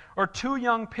doves or 2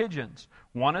 young pigeons,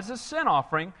 one as a sin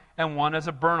offering and one as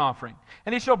a burnt offering.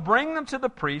 And he shall bring them to the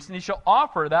priest, and he shall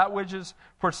offer that which is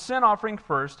for sin offering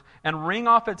first, and wring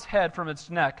off its head from its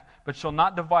neck, but shall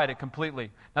not divide it completely.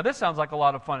 Now this sounds like a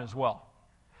lot of fun as well.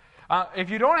 If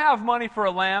you don't have money for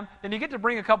a lamb, then you get to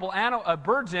bring a couple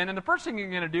birds in, and the first thing you're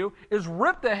going to do is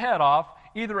rip the head off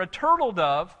either a turtle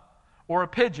dove or a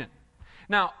pigeon.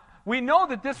 Now, we know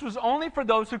that this was only for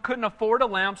those who couldn't afford a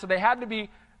lamb, so they had to be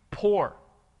poor.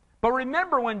 But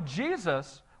remember when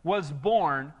Jesus was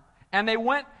born, and they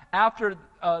went after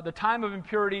the time of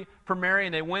impurity for Mary,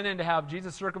 and they went in to have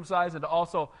Jesus circumcised and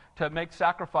also to make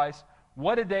sacrifice,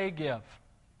 what did they give?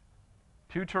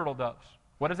 2 turtle doves.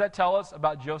 What does that tell us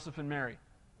about Joseph and Mary?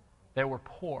 They were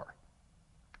poor.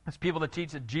 There's people that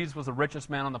teach that Jesus was the richest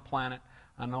man on the planet.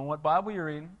 I don't know what Bible you're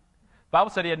reading. The Bible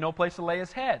said he had no place to lay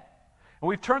his head. And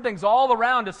we've turned things all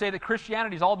around to say that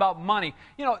Christianity is all about money.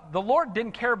 You know, the Lord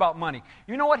didn't care about money.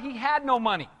 You know what? He had no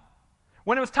money.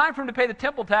 When it was time for him to pay the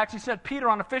temple tax, he sent Peter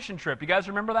on a fishing trip. You guys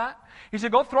remember that? He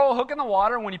said, go throw a hook in the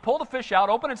water, and when you pull the fish out,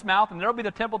 open its mouth, and there will be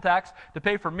the temple tax to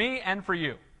pay for me and for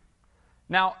you.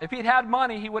 Now, if he'd had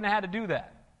money, he wouldn't have had to do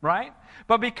that, right?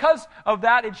 But because of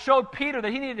that, it showed Peter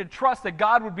that he needed to trust that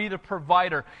God would be the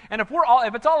provider. And if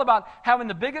it's all about having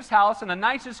the biggest house and the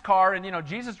nicest car and,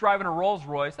 Jesus driving a Rolls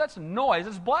Royce, that's noise.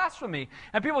 It's blasphemy.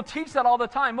 And people teach that all the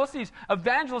time. Most of these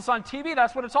evangelists on TV,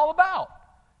 that's what it's all about.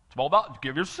 It's all about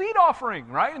give your seed offering,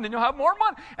 right? And then you'll have more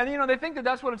money. And, they think that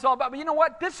that's what it's all about. But you know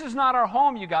what? This is not our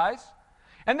home, you guys.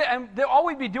 And all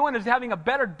we'd be doing is having a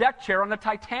better deck chair on the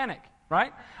Titanic,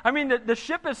 right? I mean, the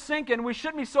ship is sinking. We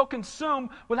shouldn't be so consumed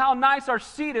with how nice our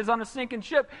seat is on a sinking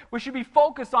ship. We should be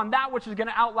focused on that which is going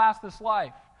to outlast this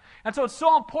life. And so it's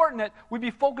so important that we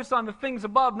be focused on the things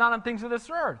above, not on things of this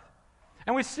earth.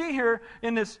 And we see here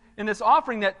in this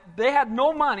offering that they had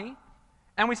no money.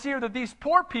 And we see here that these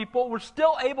poor people were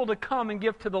still able to come and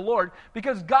give to the Lord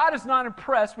because God is not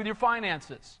impressed with your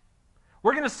finances.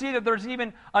 We're going to see that there's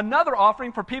even another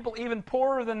offering for people even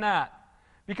poorer than that.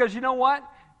 Because you know what?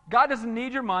 God doesn't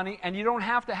need your money, and you don't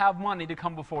have to have money to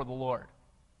come before the Lord.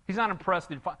 He's not impressed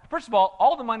with your finances. First of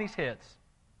all the money's His.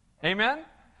 Amen?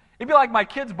 It'd be like my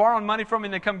kids borrowing money from me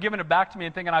and they come giving it back to me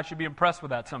and thinking I should be impressed with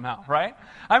that somehow, right?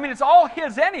 I mean, it's all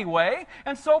His anyway,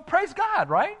 and so praise God,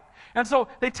 right? And so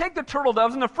they take the turtle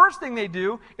doves, and the first thing they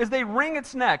do is they wring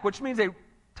its neck, which means they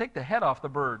take the head off the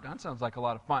bird. That sounds like a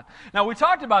lot of fun. Now, we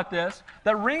talked about this,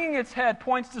 that wringing its head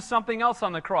points to something else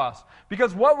on the cross.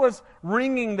 Because what was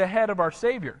wringing the head of our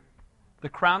Savior? The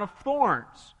crown of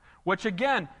thorns, which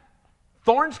again,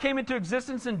 thorns came into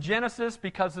existence in Genesis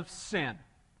because of sin.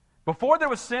 Before there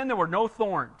was sin, there were no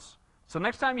thorns. So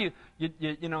next time you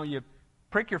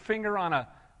prick your finger on a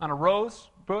rose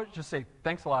bush, just say,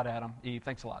 thanks a lot, Adam, Eve,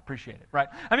 thanks a lot, appreciate it, right?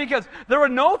 I mean, because there were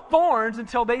no thorns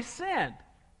until they sinned.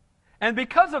 And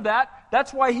because of that,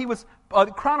 that's why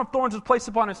the crown of thorns was placed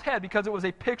upon his head, because it was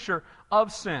a picture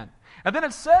of sin. And then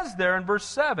it says there in verse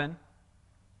 7,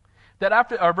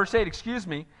 verse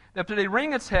 8, after they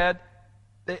wring its head,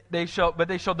 they shall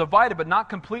divide it, but not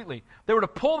completely. They were to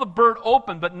pull the bird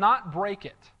open, but not break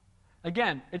it.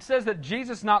 Again, it says that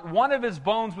Jesus, not one of his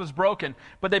bones was broken,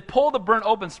 but they pulled the bird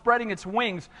open, spreading its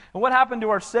wings. And what happened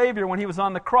to our Savior when he was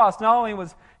on the cross? Not only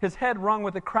was his head wrung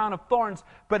with a crown of thorns,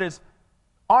 but his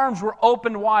arms were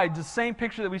opened wide. The same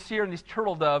picture that we see here in these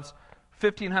turtle doves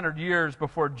 1,500 years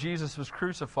before Jesus was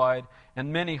crucified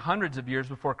and many hundreds of years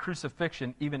before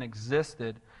crucifixion even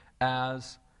existed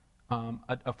as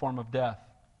a form of death.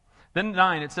 Then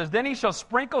 9, it says, then he shall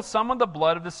sprinkle some of the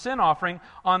blood of the sin offering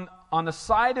on the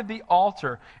side of the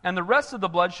altar, and the rest of the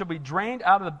blood shall be drained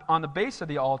out on the base of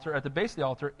the altar. At the base of the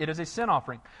altar, it is a sin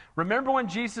offering. Remember when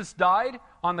Jesus died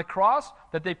on the cross,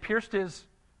 that they pierced his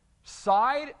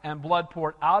side and blood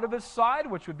poured out of his side,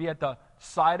 which would be at the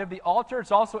side of the altar.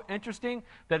 It's also interesting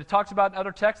that it talks about in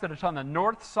other texts that it's on the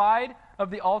north side of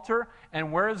the altar.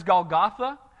 And where is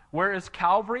Golgotha? Where is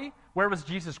Calvary? Where was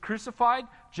Jesus crucified?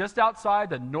 Just outside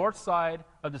the north side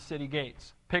of the city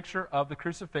gates. Picture of the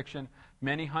crucifixion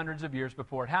many hundreds of years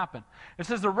before it happened. It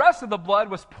says the rest of the blood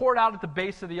was poured out at the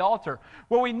base of the altar.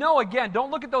 Well, we know, again,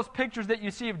 don't look at those pictures that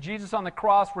you see of Jesus on the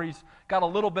cross where he's got a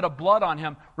little bit of blood on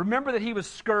him. Remember that he was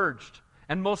scourged,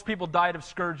 and most people died of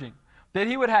scourging. That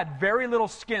he would have had very little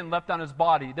skin left on his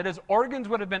body, that his organs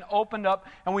would have been opened up,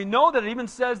 and we know that it even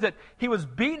says that he was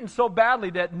beaten so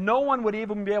badly that no one would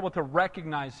even be able to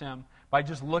recognize him by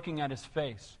just looking at his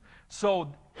face.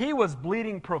 So he was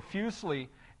bleeding profusely,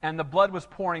 and the blood was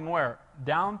pouring where?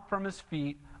 Down from his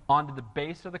feet onto the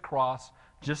base of the cross,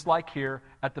 just like here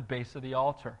at the base of the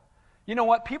altar. You know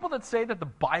what? People that say that the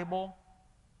Bible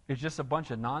is just a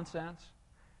bunch of nonsense,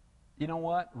 you know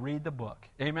what? Read the book.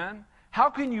 Amen? How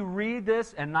can you read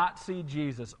this and not see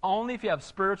Jesus? Only if you have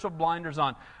spiritual blinders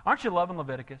on. Aren't you loving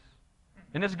Leviticus?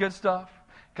 Isn't this good stuff?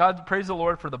 God, praise the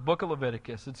Lord for the book of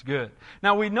Leviticus. It's good.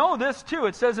 Now we know this too.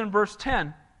 It says in verse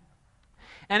 10,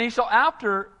 and he shall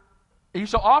after He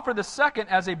shall offer the second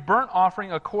as a burnt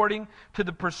offering according to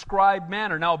the prescribed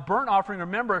manner. Now, a burnt offering,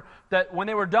 remember that when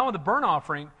they were done with the burnt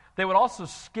offering, they would also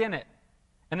skin it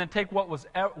and then take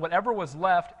whatever was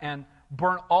left and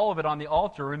burn all of it on the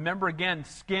altar. Remember again,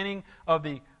 skinning of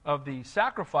the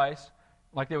sacrifice,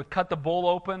 like they would cut the bull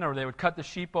open or they would cut the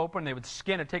sheep open, they would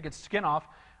skin it, take its skin off.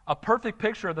 A perfect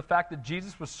picture of the fact that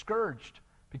Jesus was scourged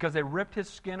because they ripped his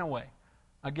skin away.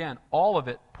 Again, all of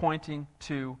it pointing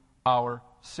to our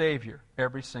Savior,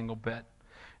 every single bit.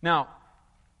 Now,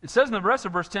 it says in the rest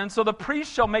of verse 10, so the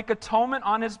priest shall make atonement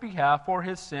on his behalf for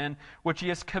his sin which he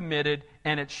has committed,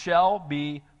 and it shall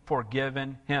be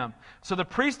forgiven him. So the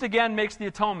priest again makes the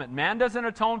atonement. Man doesn't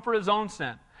atone for his own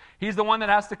sin. He's the one that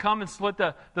has to come and slit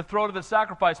the throat of the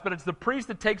sacrifice, but it's the priest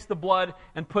that takes the blood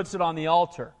and puts it on the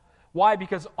altar. Why?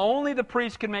 Because only the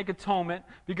priest can make atonement,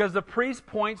 because the priest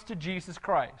points to Jesus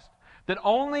Christ. That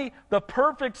only the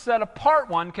perfect set-apart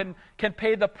one can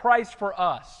pay the price for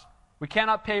us. We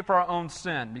cannot pay for our own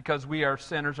sin because we are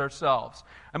sinners ourselves.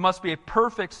 It must be a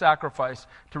perfect sacrifice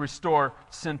to restore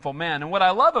sinful man. And what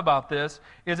I love about this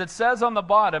is it says on the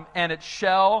bottom, and it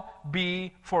shall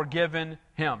be forgiven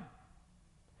him.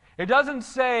 It doesn't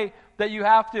say that you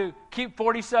have to keep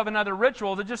 47 other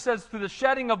rituals. It just says through the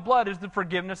shedding of blood is the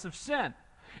forgiveness of sin.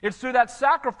 It's through that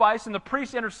sacrifice and the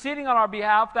priest interceding on our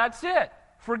behalf, that's it.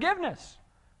 Forgiveness.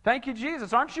 Thank you,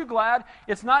 Jesus. Aren't you glad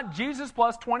it's not Jesus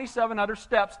plus 27 other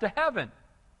steps to heaven?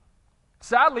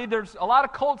 Sadly, there's a lot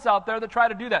of cults out there that try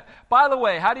to do that. By the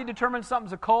way, how do you determine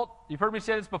something's a cult? You've heard me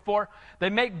say this before. They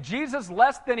make Jesus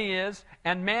less than he is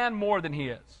and man more than he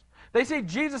is. They say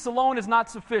Jesus alone is not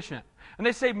sufficient. And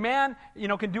they say man,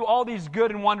 can do all these good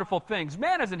and wonderful things.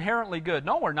 Man is inherently good.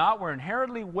 No, we're not. We're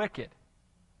inherently wicked.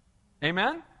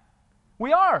 Amen?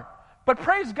 We are. But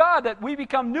praise God that we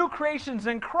become new creations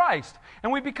in Christ.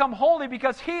 And we become holy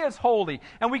because he is holy.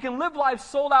 And we can live lives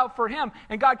sold out for him.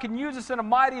 And God can use us in a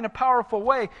mighty and a powerful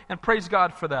way. And praise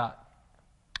God for that.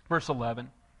 Verse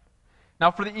 11. Now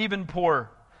for the even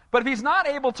poorer. But if he's not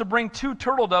able to bring 2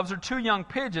 turtle doves or 2 young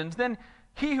pigeons, then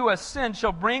he who has sinned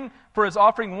shall bring for his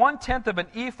offering 1/10 of an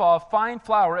ephah of fine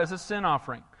flour as a sin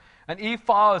offering. An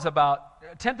ephah is about,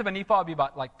 1/10 of an ephah would be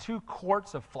about like 2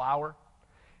 quarts of flour.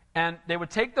 And they would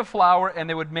take the flour and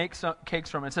they would make some cakes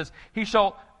from it. It says, he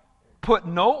shall put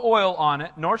no oil on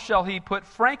it, nor shall he put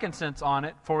frankincense on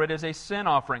it, for it is a sin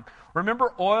offering.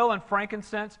 Remember, oil and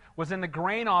frankincense was in the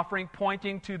grain offering,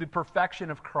 pointing to the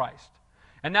perfection of Christ.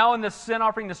 And now in this sin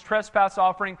offering, this trespass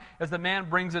offering, as the man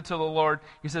brings it to the Lord,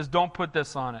 he says, don't put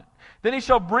this on it. Then he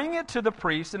shall bring it to the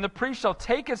priest, and the priest shall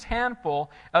take his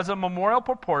handful as a memorial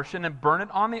proportion and burn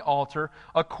it on the altar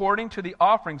according to the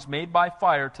offerings made by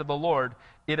fire to the Lord.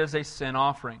 It is a sin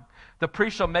offering. The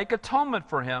priest shall make atonement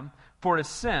for him for his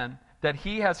sin that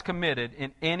he has committed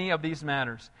in any of these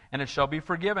matters, and it shall be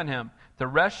forgiven him. The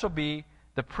rest shall be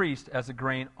the priest as a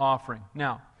grain offering.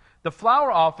 Now, the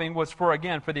flour offering was for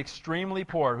the extremely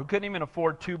poor who couldn't even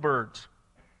afford 2 birds.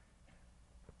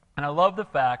 And I love the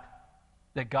fact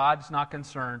that God's not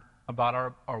concerned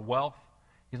about our wealth.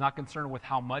 He's not concerned with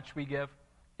how much we give.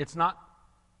 It's not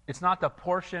the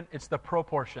portion, it's the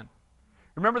proportion.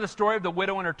 Remember the story of the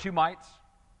widow and her 2 mites?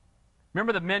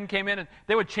 Remember the men came in and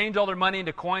they would change all their money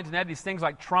into coins and they had these things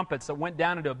like trumpets that went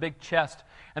down into a big chest.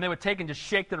 And they would take and just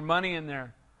shake their money in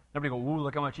there. Everybody go, ooh,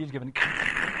 look how much he's giving.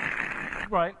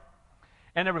 Right?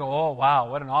 And everybody go, oh, wow,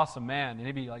 what an awesome man. And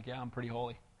he'd be like, yeah, I'm pretty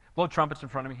holy. Blow trumpets in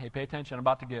front of me. Hey, pay attention. I'm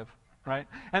about to give. Right?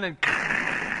 And then,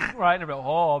 right? And everybody go,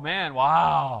 oh, man,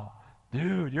 wow.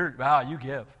 Dude, you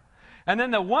give. And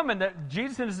then the woman that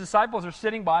Jesus and his disciples are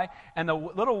sitting by, and the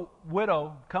little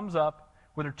widow comes up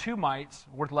with her 2 mites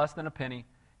worth less than a penny,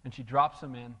 and she drops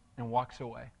them in and walks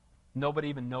away. Nobody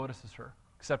even notices her,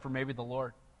 except for maybe the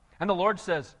Lord. And the Lord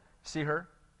says, see her?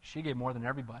 She gave more than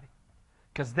everybody.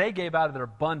 Because they gave out of their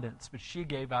abundance, but she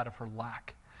gave out of her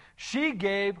lack. She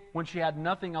gave when she had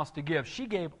nothing else to give. She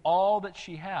gave all that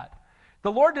she had.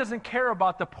 The Lord doesn't care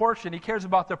about the portion. He cares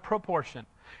about the proportion.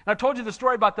 And I told you the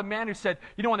story about the man who said,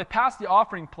 when they passed the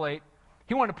offering plate,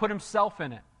 he wanted to put himself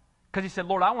in it. Because he said,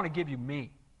 Lord, I want to give you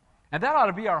me. And that ought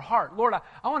to be our heart. Lord,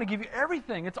 I want to give you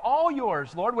everything. It's all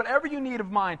yours, Lord. Whatever you need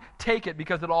of mine, take it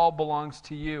because it all belongs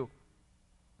to you.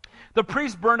 The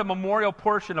priest burned a memorial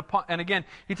portion, and again,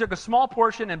 he took a small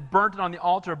portion and burnt it on the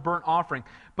altar of burnt offering.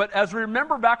 But as we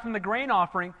remember back from the grain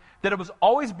offering, that it was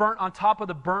always burnt on top of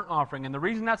the burnt offering. And the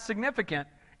reason that's significant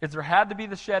is there had to be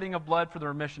the shedding of blood for the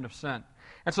remission of sin.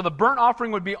 And so the burnt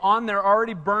offering would be on there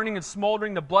already burning and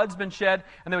smoldering. The blood's been shed,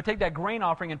 and they would take that grain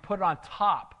offering and put it on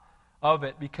top of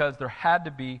it because there had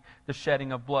to be the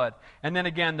shedding of blood. And then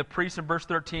again, the priest in verse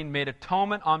 13 made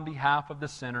atonement on behalf of the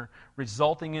sinner,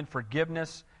 resulting in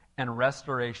forgiveness and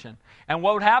restoration. And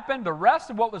what would happen? The rest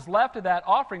of what was left of that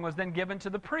offering was then given to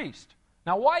the priest.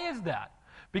 Now, why is that?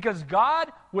 Because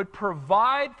God would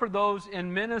provide for those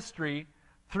in ministry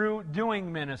through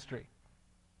doing ministry.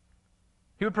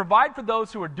 He would provide for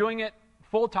those who were doing it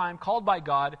full-time, called by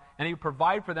God, and He would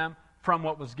provide for them from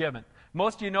what was given.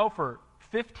 Most of you know for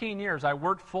 15 years I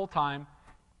worked full-time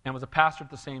and was a pastor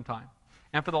at the same time.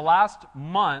 And for the last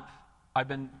month, I've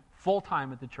been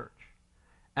full-time at the church.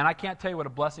 And I can't tell you what a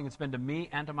blessing it's been to me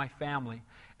and to my family.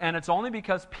 And it's only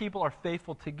because people are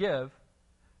faithful to give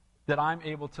that I'm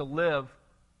able to live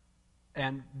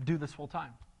and do this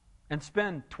full-time and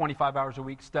spend 25 hours a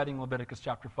week studying Leviticus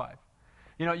chapter 5.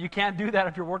 You know, you can't do that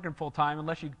if you're working full-time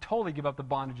unless you totally give up the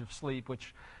bondage of sleep,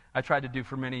 which I tried to do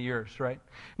for many years, right?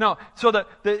 No, so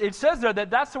it says there that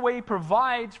that's the way He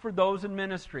provides for those in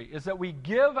ministry, is that we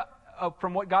give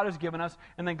from what God has given us,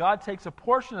 and then God takes a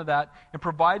portion of that and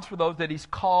provides for those that He's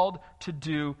called to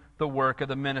do the work of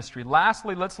the ministry.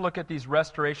 Lastly, let's look at these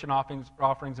restoration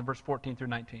offerings in verse 14 through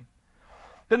 19.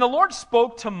 Then the Lord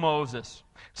spoke to Moses,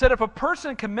 said, if a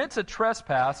person commits a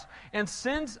trespass and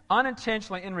sins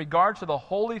unintentionally in regard to the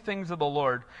holy things of the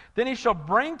Lord, then he shall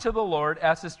bring to the Lord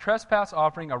as his trespass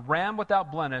offering a ram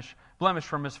without blemish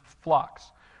from his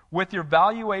flocks, with your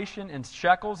valuation in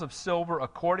shekels of silver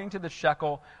according to the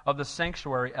shekel of the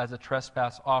sanctuary as a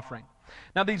trespass offering.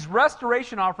 Now these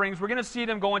restoration offerings, we're going to see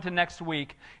them go into next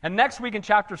week. And next week in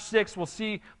chapter 6, we'll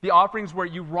see the offerings where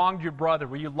you wronged your brother,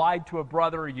 where you lied to a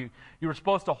brother, or you were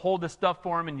supposed to hold this stuff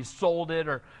for him and you sold it,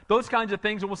 or those kinds of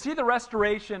things. And we'll see the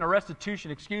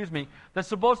restitution, that's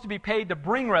supposed to be paid to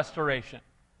bring restoration.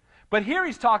 But here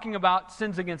he's talking about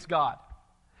sins against God.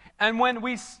 And when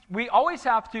we always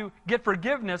have to get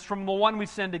forgiveness from the one we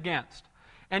sinned against.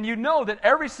 And you know that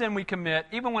every sin we commit,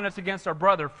 even when it's against our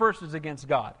brother, first is against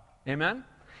God. Amen?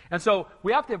 And so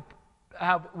we have to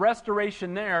have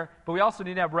restoration there, but we also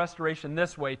need to have restoration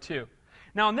this way too.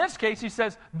 Now in this case, he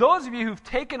says, those of you who've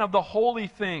taken of the holy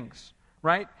things,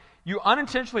 right? You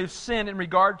unintentionally have sinned in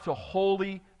regard to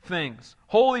holy things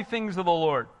of the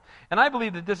Lord. And I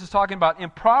believe that this is talking about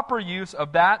improper use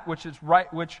of that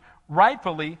which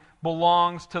rightfully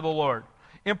belongs to the Lord.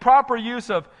 Improper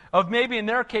use of maybe in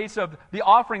their case of the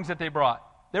offerings that they brought.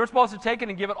 They were supposed to take it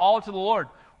and give it all to the Lord.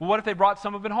 Well, what if they brought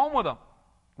some of it home with them?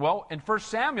 Well, in 1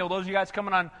 Samuel, those of you guys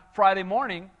coming on Friday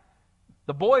morning,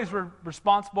 the boys were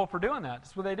responsible for doing that.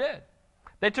 That's what they did.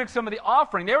 They took some of the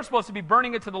offering. They were supposed to be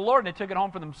burning it to the Lord, and they took it home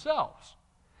for themselves.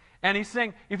 And he's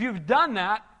saying, if you've done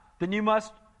that, then you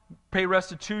must pay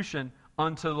restitution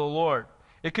unto the Lord.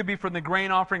 It could be from the grain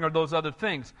offering or those other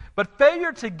things. But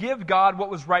failure to give God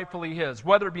what was rightfully His,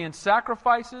 whether it be in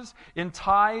sacrifices, in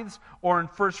tithes, or in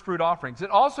first fruit offerings. It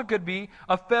also could be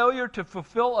a failure to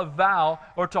fulfill a vow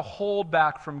or to hold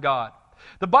back from God.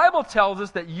 The Bible tells us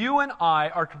that you and I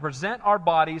are to present our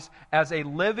bodies as a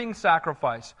living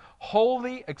sacrifice,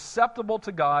 holy, acceptable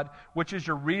to God, which is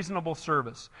your reasonable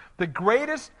service. The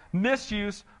greatest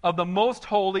misuse of the most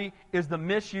holy is the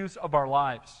misuse of our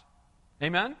lives.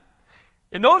 Amen?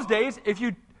 In those days, if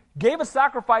you gave a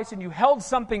sacrifice and you held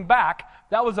something back,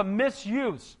 that was a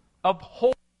misuse of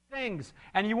holy things,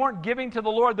 and you weren't giving to the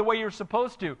Lord the way you're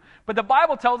supposed to. But the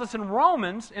Bible tells us in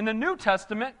Romans, in the New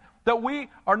Testament, that we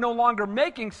are no longer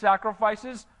making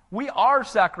sacrifices, we are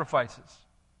sacrifices.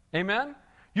 Amen?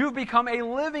 You've become a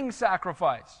living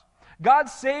sacrifice. God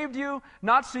saved you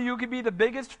not so you could be the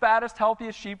biggest, fattest,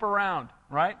 healthiest sheep around,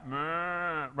 right?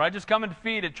 Right? Just come and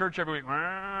feed at church every week.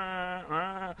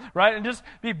 Right? And just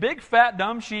be big, fat,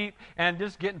 dumb sheep and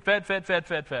just getting fed.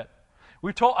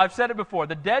 I've said it before.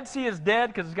 The Dead Sea is dead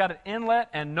because it's got an inlet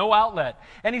and no outlet.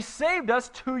 And He saved us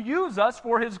to use us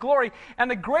for His glory.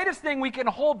 And the greatest thing we can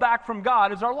hold back from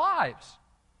God is our lives.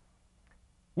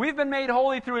 We've been made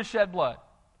holy through His shed blood.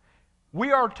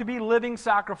 We are to be living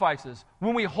sacrifices.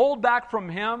 When we hold back from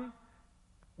Him,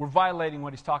 we're violating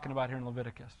what He's talking about here in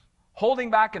Leviticus.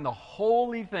 Holding back in the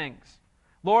holy things.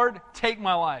 Lord, take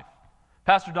my life.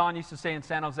 Pastor Don used to say in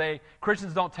San Jose,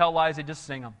 Christians don't tell lies, they just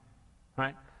sing them.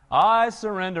 Right? I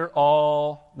surrender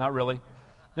all. Not really.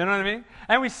 You know what I mean?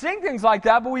 And we sing things like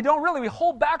that, but we don't really. We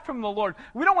hold back from the Lord.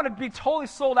 We don't want to be totally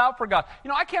sold out for God. You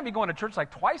know, I can't be going to church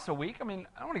like twice a week. I mean,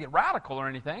 I don't want to get radical or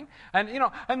anything. And,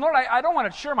 Lord, I don't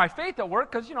want to share my faith at work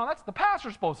because, that's the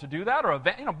pastor's supposed to do that, or,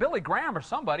 Billy Graham or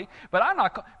somebody. But I'm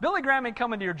not. Billy Graham ain't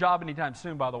coming to your job anytime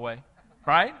soon, by the way.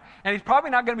 Right? And he's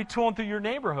probably not going to be tooling through your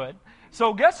neighborhood.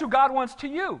 So guess who God wants to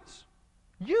use?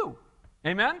 You.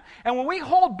 Amen? And when we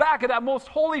hold back at that most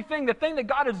holy thing, the thing that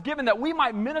God has given that we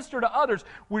might minister to others,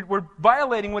 we're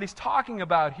violating what he's talking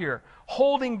about here.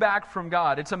 Holding back from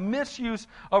God. It's a misuse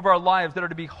of our lives that are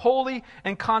to be holy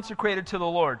and consecrated to the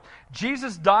Lord.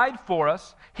 Jesus died for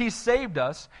us. He saved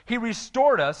us. He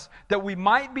restored us that we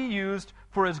might be used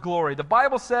for his glory. The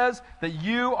Bible says that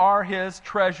you are his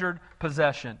treasured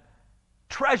possession.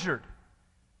 Treasured.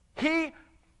 He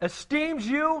esteems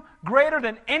you greater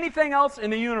than anything else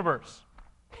in the universe.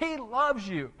 He loves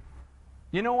you.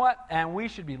 You know what? And we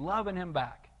should be loving him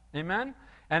back. Amen?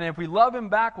 And if we love him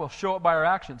back, we'll show it by our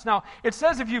actions. Now, it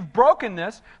says if you've broken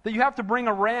this, that you have to bring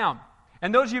a ram.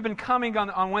 And those of you who've been coming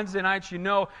on Wednesday nights, you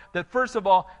know that first of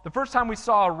all, the first time we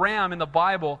saw a ram in the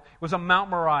Bible was on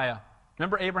Mount Moriah.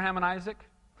 Remember Abraham and Isaac?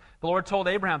 The Lord told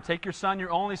Abraham, take your son,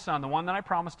 your only son, the one that I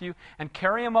promised you, and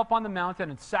carry him up on the mountain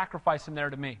and sacrifice him there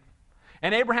to me.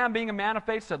 And Abraham, being a man of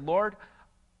faith, said, Lord,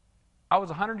 I was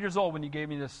 100 years old when you gave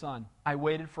me this son. I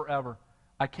waited forever.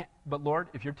 I can't, but Lord,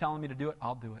 if you're telling me to do it,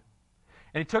 I'll do it.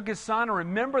 And he took his son, and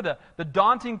remember the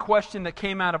daunting question that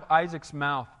came out of Isaac's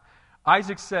mouth.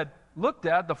 Isaac said, look,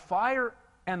 Dad, the fire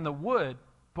and the wood,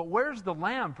 but where's the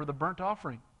lamb for the burnt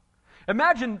offering?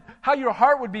 Imagine how your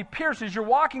heart would be pierced as you're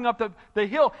walking up the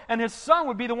hill, and his son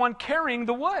would be the one carrying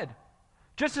the wood.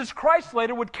 Just as Christ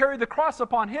later would carry the cross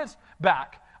upon his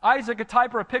back. Isaac, a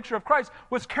type or a picture of Christ,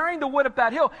 was carrying the wood up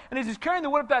that hill. And as he's carrying the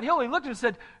wood up that hill, he looked and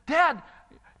said, Dad,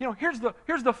 here's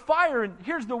the fire and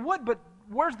here's the wood, but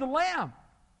where's the lamb?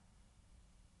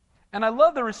 And I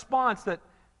love the response that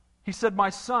he said, my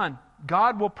son,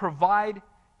 God will provide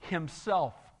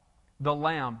himself the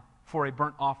lamb for a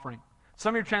burnt offering.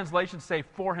 Some of your translations say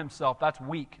for himself. That's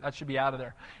weak. That should be out of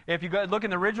there. If you look in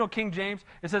the original King James,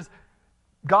 it says,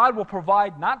 God will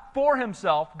provide, not for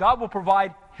himself, God will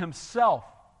provide himself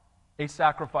a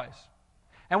sacrifice.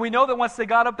 And we know that once they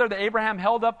got up there, that Abraham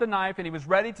held up the knife and he was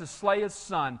ready to slay his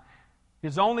son,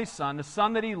 his only son, the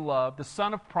son that he loved, the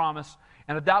son of promise.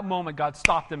 And at that moment, God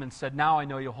stopped him and said, now I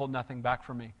know you'll hold nothing back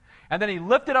from me. And then he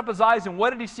lifted up his eyes, and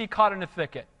what did he see caught in the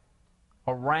thicket?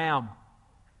 A ram.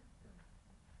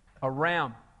 A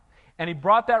ram. And he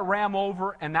brought that ram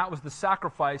over, and that was the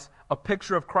sacrifice, a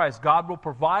picture of Christ. God will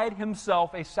provide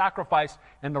himself a sacrifice,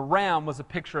 and the ram was a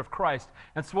picture of Christ.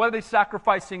 And so what are they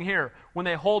sacrificing here when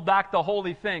they hold back the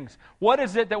holy things? What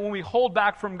is it that when we hold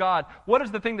back from God, what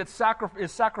is the thing that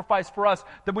is sacrificed for us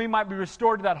that we might be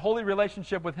restored to that holy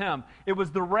relationship with him? It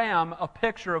was the ram, a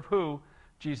picture of who?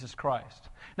 Jesus Christ.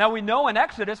 Now we know in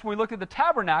Exodus, when we looked at the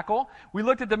tabernacle,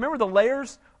 remember the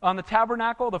layers on the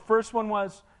tabernacle? The first one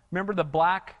was, remember the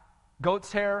black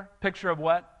goat's hair, picture of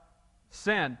what?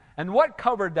 Sin. And what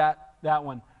covered that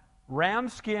one? Ram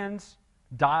skins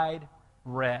dyed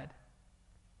red.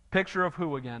 Picture of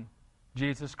who again?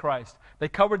 Jesus Christ. They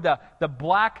covered the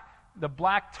black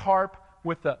tarp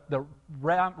with the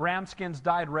ram skins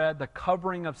dyed red, the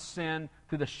covering of sin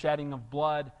through the shedding of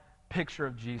blood. Picture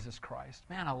of Jesus Christ.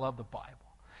 Man, I love the Bible.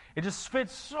 It just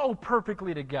fits so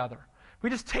perfectly together. We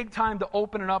just take time to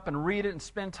open it up and read it and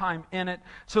spend time in it.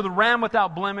 So the ram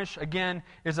without blemish, again,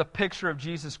 is a picture of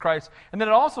Jesus Christ. And then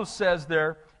it also says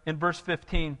there in verse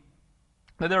 15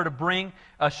 that they were to bring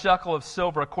a shekel of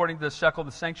silver according to the shekel of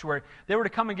the sanctuary. They were to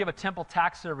come and give a temple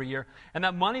tax every year. And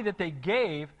that money that they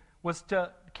gave was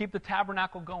to keep the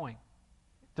tabernacle going,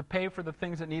 to pay for the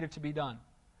things that needed to be done.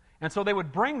 And so they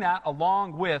would bring that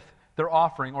along with their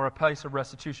offering or a place of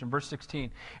restitution. Verse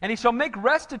 16. And he shall make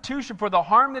restitution for the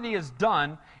harm that he has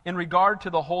done in regard to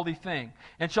the holy thing,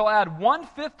 and shall add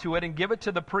 1/5 to it and give it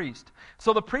to the priest.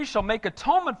 So the priest shall make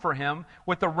atonement for him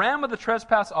with the ram of the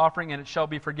trespass offering, and it shall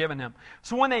be forgiven him.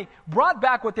 So when they brought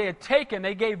back what they had taken,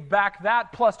 they gave back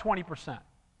that plus 20%.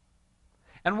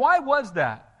 And why was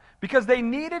that? Because they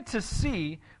needed to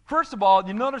see, first of all,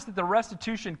 you notice that the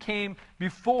restitution came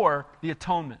before the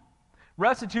atonement.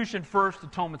 Restitution first,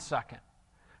 atonement second.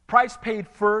 Price paid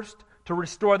first to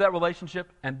restore that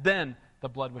relationship, and then the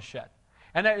blood was shed.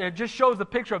 And it just shows the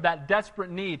picture of that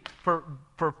desperate need for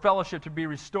fellowship to be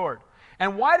restored.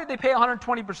 And why did they pay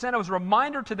 120%? It was a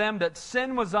reminder to them that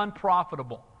sin was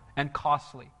unprofitable and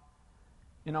costly.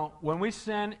 You know, when we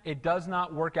sin, it does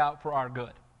not work out for our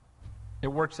good. It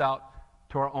works out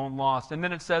to our own loss. And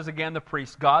then it says again, the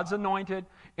priest, God's anointed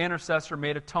intercessor,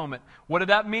 made atonement. What did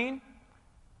that mean?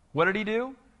 What did he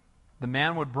do? The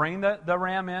man would bring the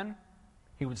ram in.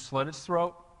 He would slit its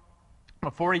throat.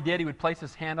 Before he did, he would place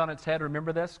his hand on its head.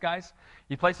 Remember this, guys?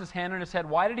 He placed his hand on his head.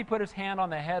 Why did he put his hand on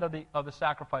the head of the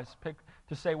sacrifice?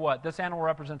 To say what? This animal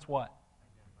represents what?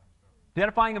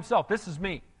 Identifying himself. This is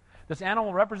me. This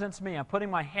animal represents me. I'm putting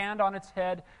my hand on its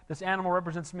head. This animal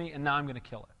represents me, and now I'm going to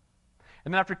kill it.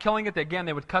 And then after killing it, again,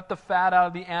 they would cut the fat out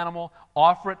of the animal,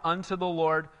 offer it unto the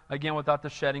Lord. Again, without the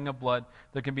shedding of blood,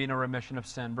 there can be no remission of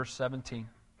sin. Verse 17.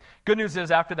 Good news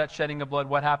is, after that shedding of blood,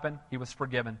 what happened? He was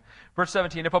forgiven. Verse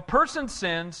 17, if a person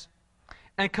sins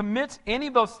and commits any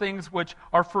of those things which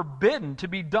are forbidden to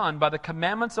be done by the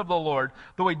commandments of the Lord,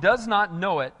 though he does not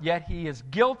know it, yet he is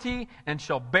guilty and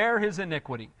shall bear his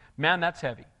iniquity. Man, that's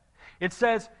heavy. It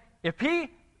says, if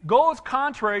he goes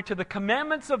contrary to the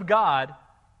commandments of God,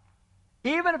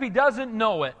 even if he doesn't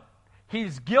know it,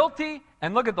 he's guilty,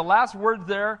 and look at the last words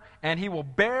there, and he will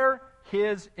bear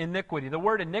his iniquity. The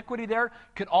word iniquity there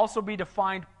could also be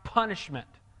defined punishment.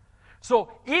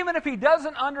 So even if he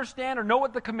doesn't understand or know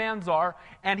what the commands are,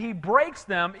 and he breaks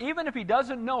them, even if he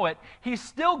doesn't know it, he's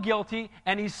still guilty,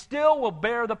 and he still will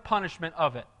bear the punishment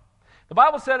of it. The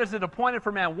Bible said it's appointed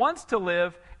for man once to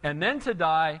live, and then to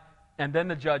die, and then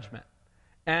the judgment.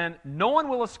 And no one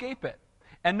will escape it.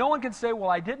 And no one can say, well,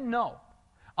 I didn't know.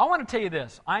 I want to tell you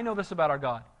this. I know this about our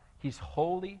God. He's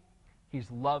holy. He's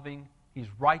loving. He's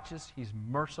righteous. He's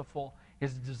merciful.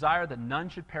 His desire that none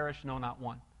should perish, no, not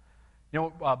one. You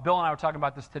know, Bill and I were talking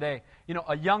about this today. You know,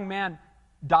 a young man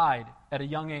died at a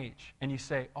young age, and you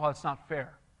say, oh, that's not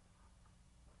fair.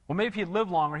 Well, maybe if he had lived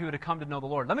longer, he would have come to know the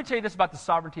Lord. Let me tell you this about the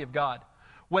sovereignty of God.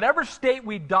 Whatever state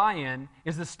we die in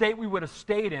is the state we would have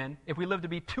stayed in if we lived to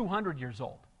be 200 years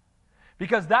old.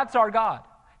 Because that's our God.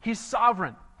 He's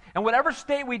sovereign. And whatever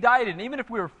state we died in, even if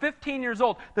we were 15 years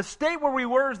old, the state where we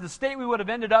were is the state we would have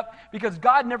ended up, because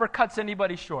God never cuts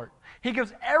anybody short. He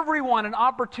gives everyone an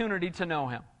opportunity to know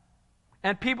Him.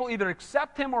 And people either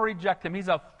accept Him or reject Him. He's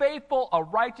a faithful, a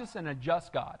righteous, and a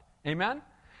just God. Amen?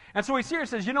 And so He here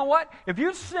says, you know what? If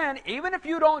you sin, even if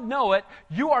you don't know it,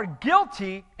 you are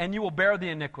guilty and you will bear the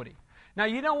iniquity. Now,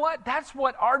 you know what? That's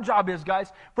what our job is,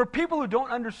 guys. For people who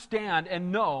don't understand and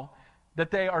know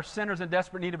that they are sinners in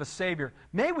desperate need of a Savior,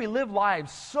 may we live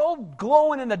lives so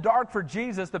glowing in the dark for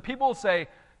Jesus that people will say,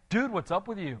 dude, what's up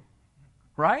with you?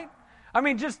 Right? I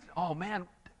mean, just, oh man,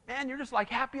 you're just like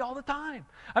happy all the time.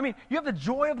 I mean, you have the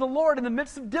joy of the Lord in the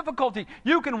midst of difficulty.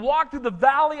 You can walk through the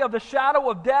valley of the shadow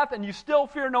of death and you still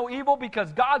fear no evil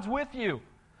because God's with you.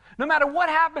 No matter what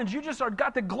happens, you just are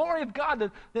got the glory of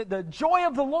God, the joy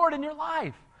of the Lord in your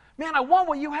life. Man, I want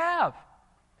what you have.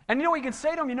 And you know what you can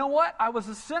say to them? You know what? I was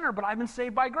a sinner, but I've been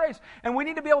saved by grace. And we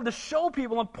need to be able to show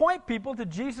people and point people to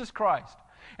Jesus Christ.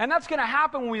 And that's going to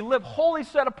happen when we live holy,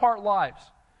 set-apart lives.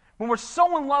 When we're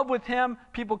so in love with Him,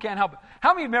 people can't help it.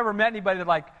 How many of you have ever met anybody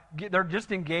that they're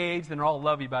just engaged and they're all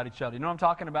lovey about each other? You know what I'm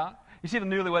talking about? You see the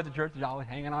newlyweds at church, they're always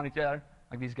hanging on each other,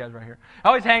 like these guys right here.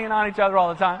 Always hanging on each other all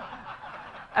the time.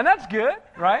 And that's good,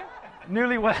 right?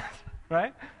 Newlyweds,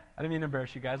 right? I didn't mean to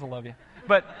embarrass you guys. I love you.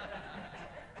 But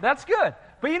that's good.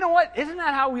 But you know what? Isn't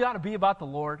that how we ought to be about the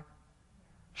Lord?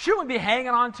 Shouldn't we be hanging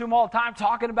on to Him all the time,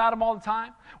 talking about Him all the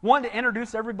time? Wanting to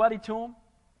introduce everybody to Him?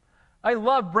 I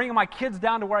love bringing my kids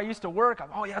down to where I used to work.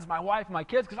 Oh, yeah, it's my wife and my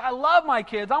kids, because I love my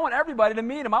kids. I want everybody to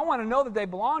meet them. I want to know that they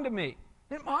belong to me.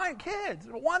 They're my kids.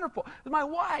 They're wonderful. They're my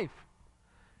wife.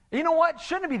 And you know what?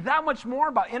 Shouldn't it be that much more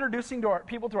about introducing to our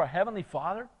people to our Heavenly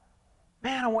Father?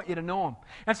 Man, I want you to know Him.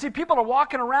 And see, people are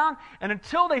walking around, and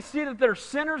until they see that they're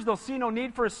sinners, they'll see no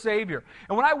need for a Savior.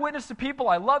 And when I witness to people,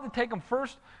 I love to take them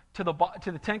first to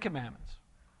the Ten Commandments.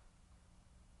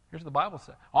 Here's what the Bible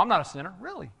says. Oh, I'm not a sinner.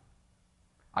 Really?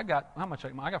 I got, how much?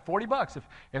 I got $40.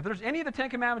 If there's any of the Ten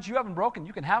Commandments you haven't broken,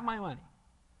 you can have my money.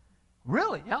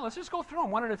 Really? Yeah, let's just go through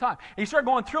them one at a time. And you start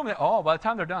going through them, oh, by the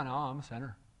time they're done, oh, I'm a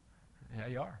sinner. Yeah,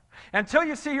 you are. Until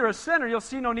you see you're a sinner, you'll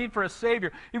see no need for a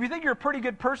Savior. If you think you're a pretty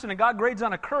good person and God grades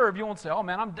on a curve, you won't say, oh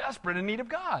man, I'm desperate in need of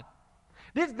God.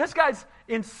 This guy's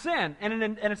in sin, and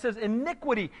it says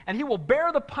iniquity, and he will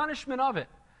bear the punishment of it.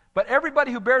 But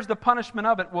everybody who bears the punishment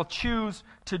of it will choose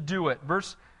to do it.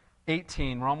 Verse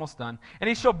 18, we're almost done. And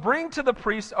he shall bring to the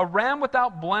priest a ram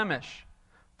without blemish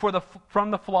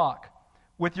from the flock,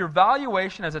 with your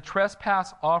valuation as a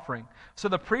trespass offering. So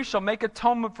the priest shall make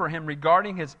atonement for him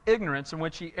regarding his ignorance in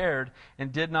which he erred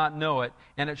and did not know it,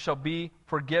 and it shall be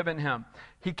forgiven him.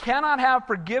 He cannot have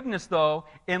forgiveness, though,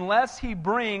 unless he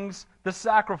brings the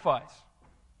sacrifice.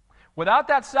 Without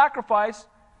that sacrifice,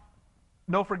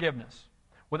 no forgiveness.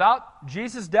 Without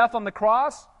Jesus' death on the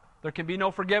cross, there can be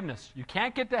no forgiveness. You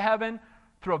can't get to heaven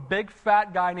through a big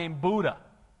fat guy named Buddha.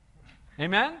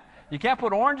 Amen? You can't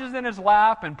put oranges in his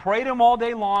lap and pray to him all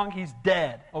day long. He's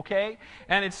dead, okay?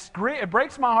 And it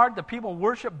breaks my heart that people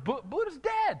worship Buddha's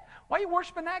dead. Why are you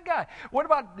worshiping that guy? What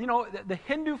about, the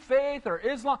Hindu faith or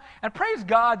Islam? And praise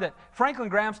God that Franklin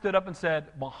Graham stood up and said,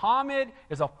 Muhammad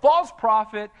is a false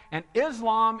prophet and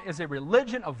Islam is a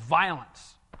religion of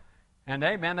violence. And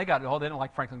they didn't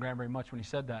like Franklin Graham very much when he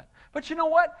said that. But you know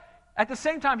what? at the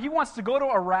same time, he wants to go to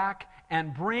Iraq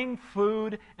and bring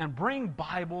food and bring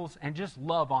Bibles and just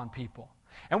love on people.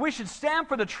 And we should stand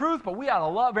for the truth, but we ought to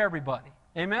love everybody.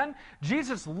 Amen?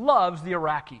 Jesus loves the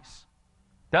Iraqis.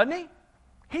 Doesn't he?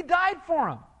 He died for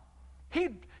them.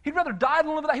 He'd rather die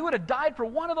than live without. He would have died for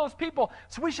one of those people.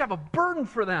 So we should have a burden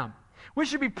for them. We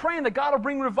should be praying that God will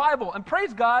bring revival. And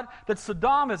praise God that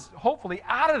Saddam is hopefully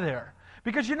out of there.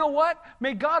 Because you know what?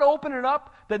 May God open it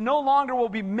up that no longer will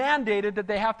be mandated that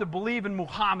they have to believe in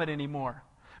Muhammad anymore.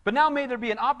 But now may there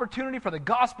be an opportunity for the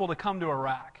gospel to come to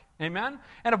Iraq. Amen?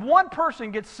 And if one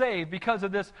person gets saved because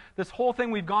of this whole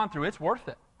thing we've gone through, it's worth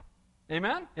it.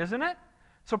 Amen? Isn't it?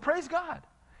 So praise God.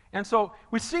 And so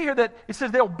we see here that it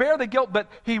says they'll bear the guilt, but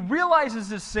he realizes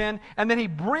his sin, and then he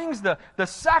brings the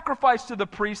sacrifice to the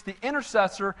priest, the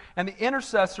intercessor, and the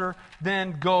intercessor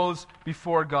then goes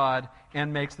before God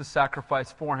and makes the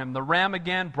sacrifice for him. The ram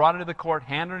again brought into the court,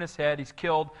 hand on his head, he's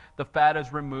killed, the fat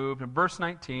is removed. In verse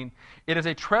 19, it is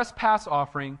a trespass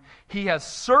offering. He has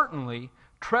certainly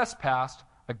trespassed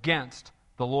against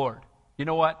the Lord. You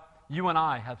know what? You and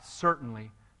I have certainly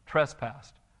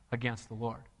trespassed against the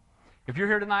Lord. If you're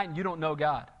here tonight and you don't know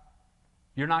God,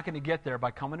 you're not going to get there by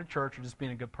coming to church or just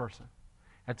being a good person.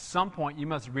 At some point, you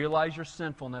must realize your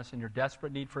sinfulness and your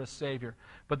desperate need for a Savior.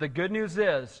 But the good news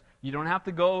is, you don't have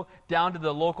to go down to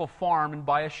the local farm and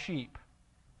buy a sheep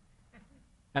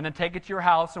and then take it to your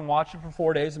house and watch it for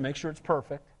 4 days and make sure it's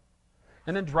perfect,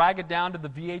 and then drag it down to the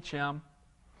VHM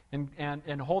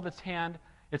and hold its head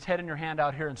in your hand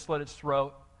out here and slit its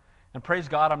throat. And praise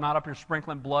God, I'm not up here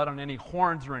sprinkling blood on any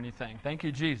horns or anything. Thank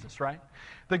you, Jesus, right?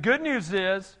 The good news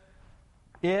is,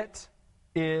 it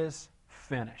is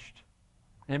finished.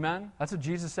 Amen? That's what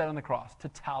Jesus said on the cross,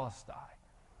 tetelestai.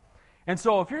 And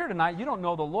so if you're here tonight, you don't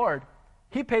know the Lord,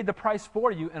 he paid the price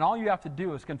for you, and all you have to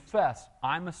do is confess,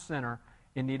 I'm a sinner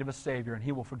in need of a Savior, and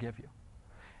he will forgive you.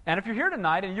 And if you're here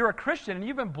tonight and you're a Christian and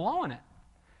you've been blowing it,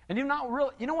 and you're not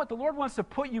really, you know what? The Lord wants to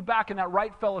put you back in that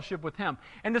right fellowship with him.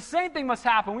 And the same thing must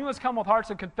happen. We must come with hearts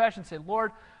of confession and say,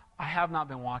 Lord, I have not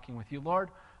been walking with you.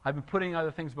 Lord, I've been putting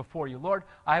other things before you. Lord,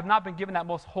 I have not been giving that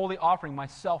most holy offering,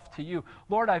 myself, to you.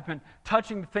 Lord, I've been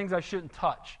touching the things I shouldn't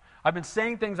touch. I've been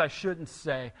saying things I shouldn't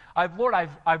say. Lord,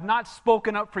 I've not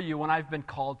spoken up for you when I've been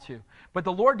called to. But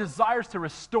the Lord desires to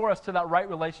restore us to that right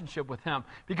relationship with him,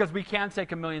 because we can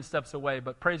take a million steps away,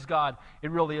 but praise God,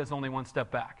 it really is only one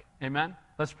step back. Amen?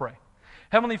 Let's pray.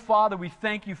 Heavenly Father, we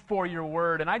thank you for your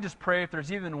word, and I just pray if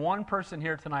there's even one person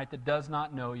here tonight that does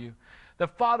not know you,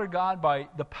 that Father God, by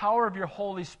the power of your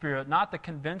Holy Spirit, not the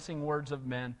convincing words of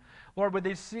men, Lord, would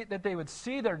they would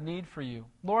see their need for you.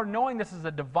 Lord, knowing this is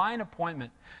a divine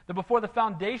appointment, that before the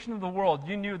foundation of the world,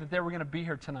 you knew that they were going to be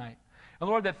here tonight. And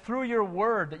Lord, that through your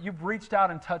word, that you've reached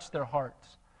out and touched their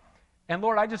hearts. And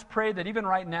Lord, I just pray that even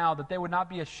right now, that they would not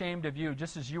be ashamed of you,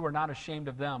 just as you were not ashamed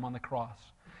of them on the cross.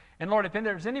 And Lord, if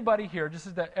there's anybody here, just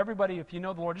as that everybody, if you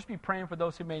know the Lord, just be praying for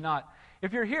those who may not.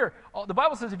 If you're here, the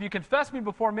Bible says, if you confess me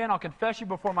before men, I'll confess you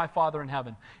before my Father in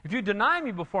heaven. If you deny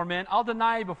me before men, I'll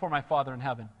deny you before my Father in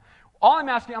heaven. All I'm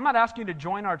not asking you to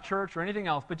join our church or anything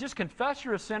else, but just confess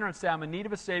you're a sinner and say, I'm in need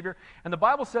of a Savior. And the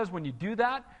Bible says when you do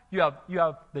that, you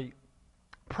have the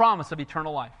promise of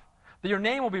eternal life. That your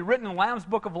name will be written in the Lamb's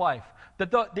book of life. That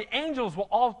the angels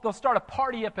they'll start a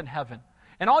party up in heaven.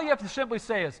 And all you have to simply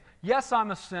say is, yes,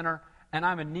 I'm a sinner, and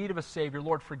I'm in need of a Savior.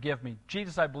 Lord, forgive me.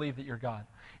 Jesus, I believe that you're God.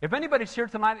 If anybody's here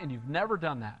tonight and you've never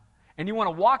done that, and you want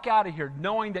to walk out of here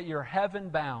knowing that you're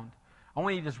heaven-bound, I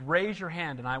want you to just raise your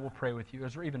hand, and I will pray with you.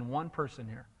 Is there even one person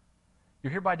here?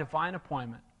 You're here by divine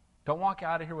appointment. Don't walk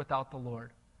out of here without the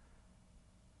Lord.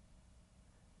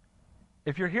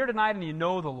 If you're here tonight and you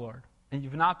know the Lord, and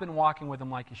you've not been walking with him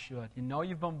like you should, you know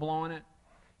you've been blowing it,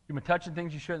 you've been touching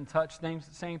things you shouldn't touch,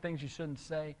 saying things you shouldn't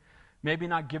say, maybe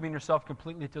not giving yourself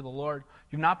completely to the Lord,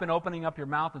 you've not been opening up your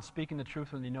mouth and speaking the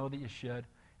truth when you know that you should,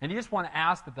 and you just want to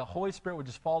ask that the Holy Spirit would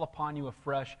just fall upon you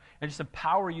afresh and just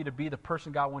empower you to be the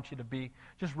person God wants you to be,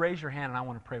 just raise your hand and I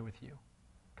want to pray with you.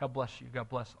 God bless you. God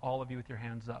bless all of you with your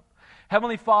hands up.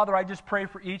 Heavenly Father, I just pray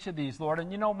for each of these, Lord,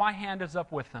 and you know my hand is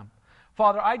up with them.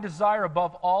 Father, I desire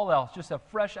above all else just a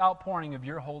fresh outpouring of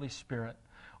your Holy Spirit.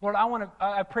 Lord,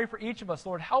 I pray for each of us,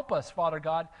 Lord, help us, Father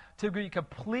God, to be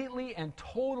completely and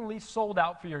totally sold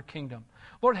out for your kingdom.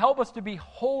 Lord, help us to be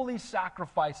holy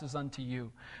sacrifices unto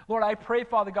you. Lord, I pray,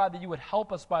 Father God, that you would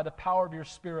help us by the power of your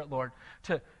Spirit, Lord,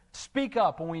 to speak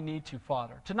up when we need to,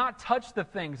 Father, to not touch the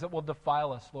things that will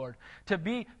defile us, Lord, to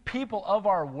be people of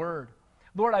our word.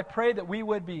 Lord, I pray that we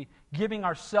would be giving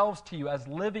ourselves to you as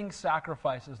living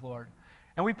sacrifices, Lord.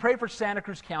 And we pray for Santa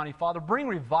Cruz County. Father, bring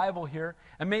revival here,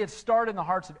 and may it start in the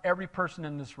hearts of every person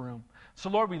in this room. So,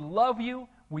 Lord, we love you,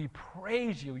 We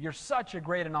praise you. You're such a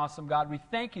great and awesome God. We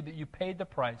thank you that you paid the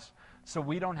price so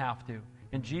we don't have to.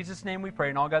 In Jesus' name we pray.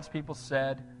 And all God's people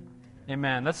said,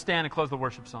 amen. Let's stand and close the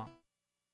worship song.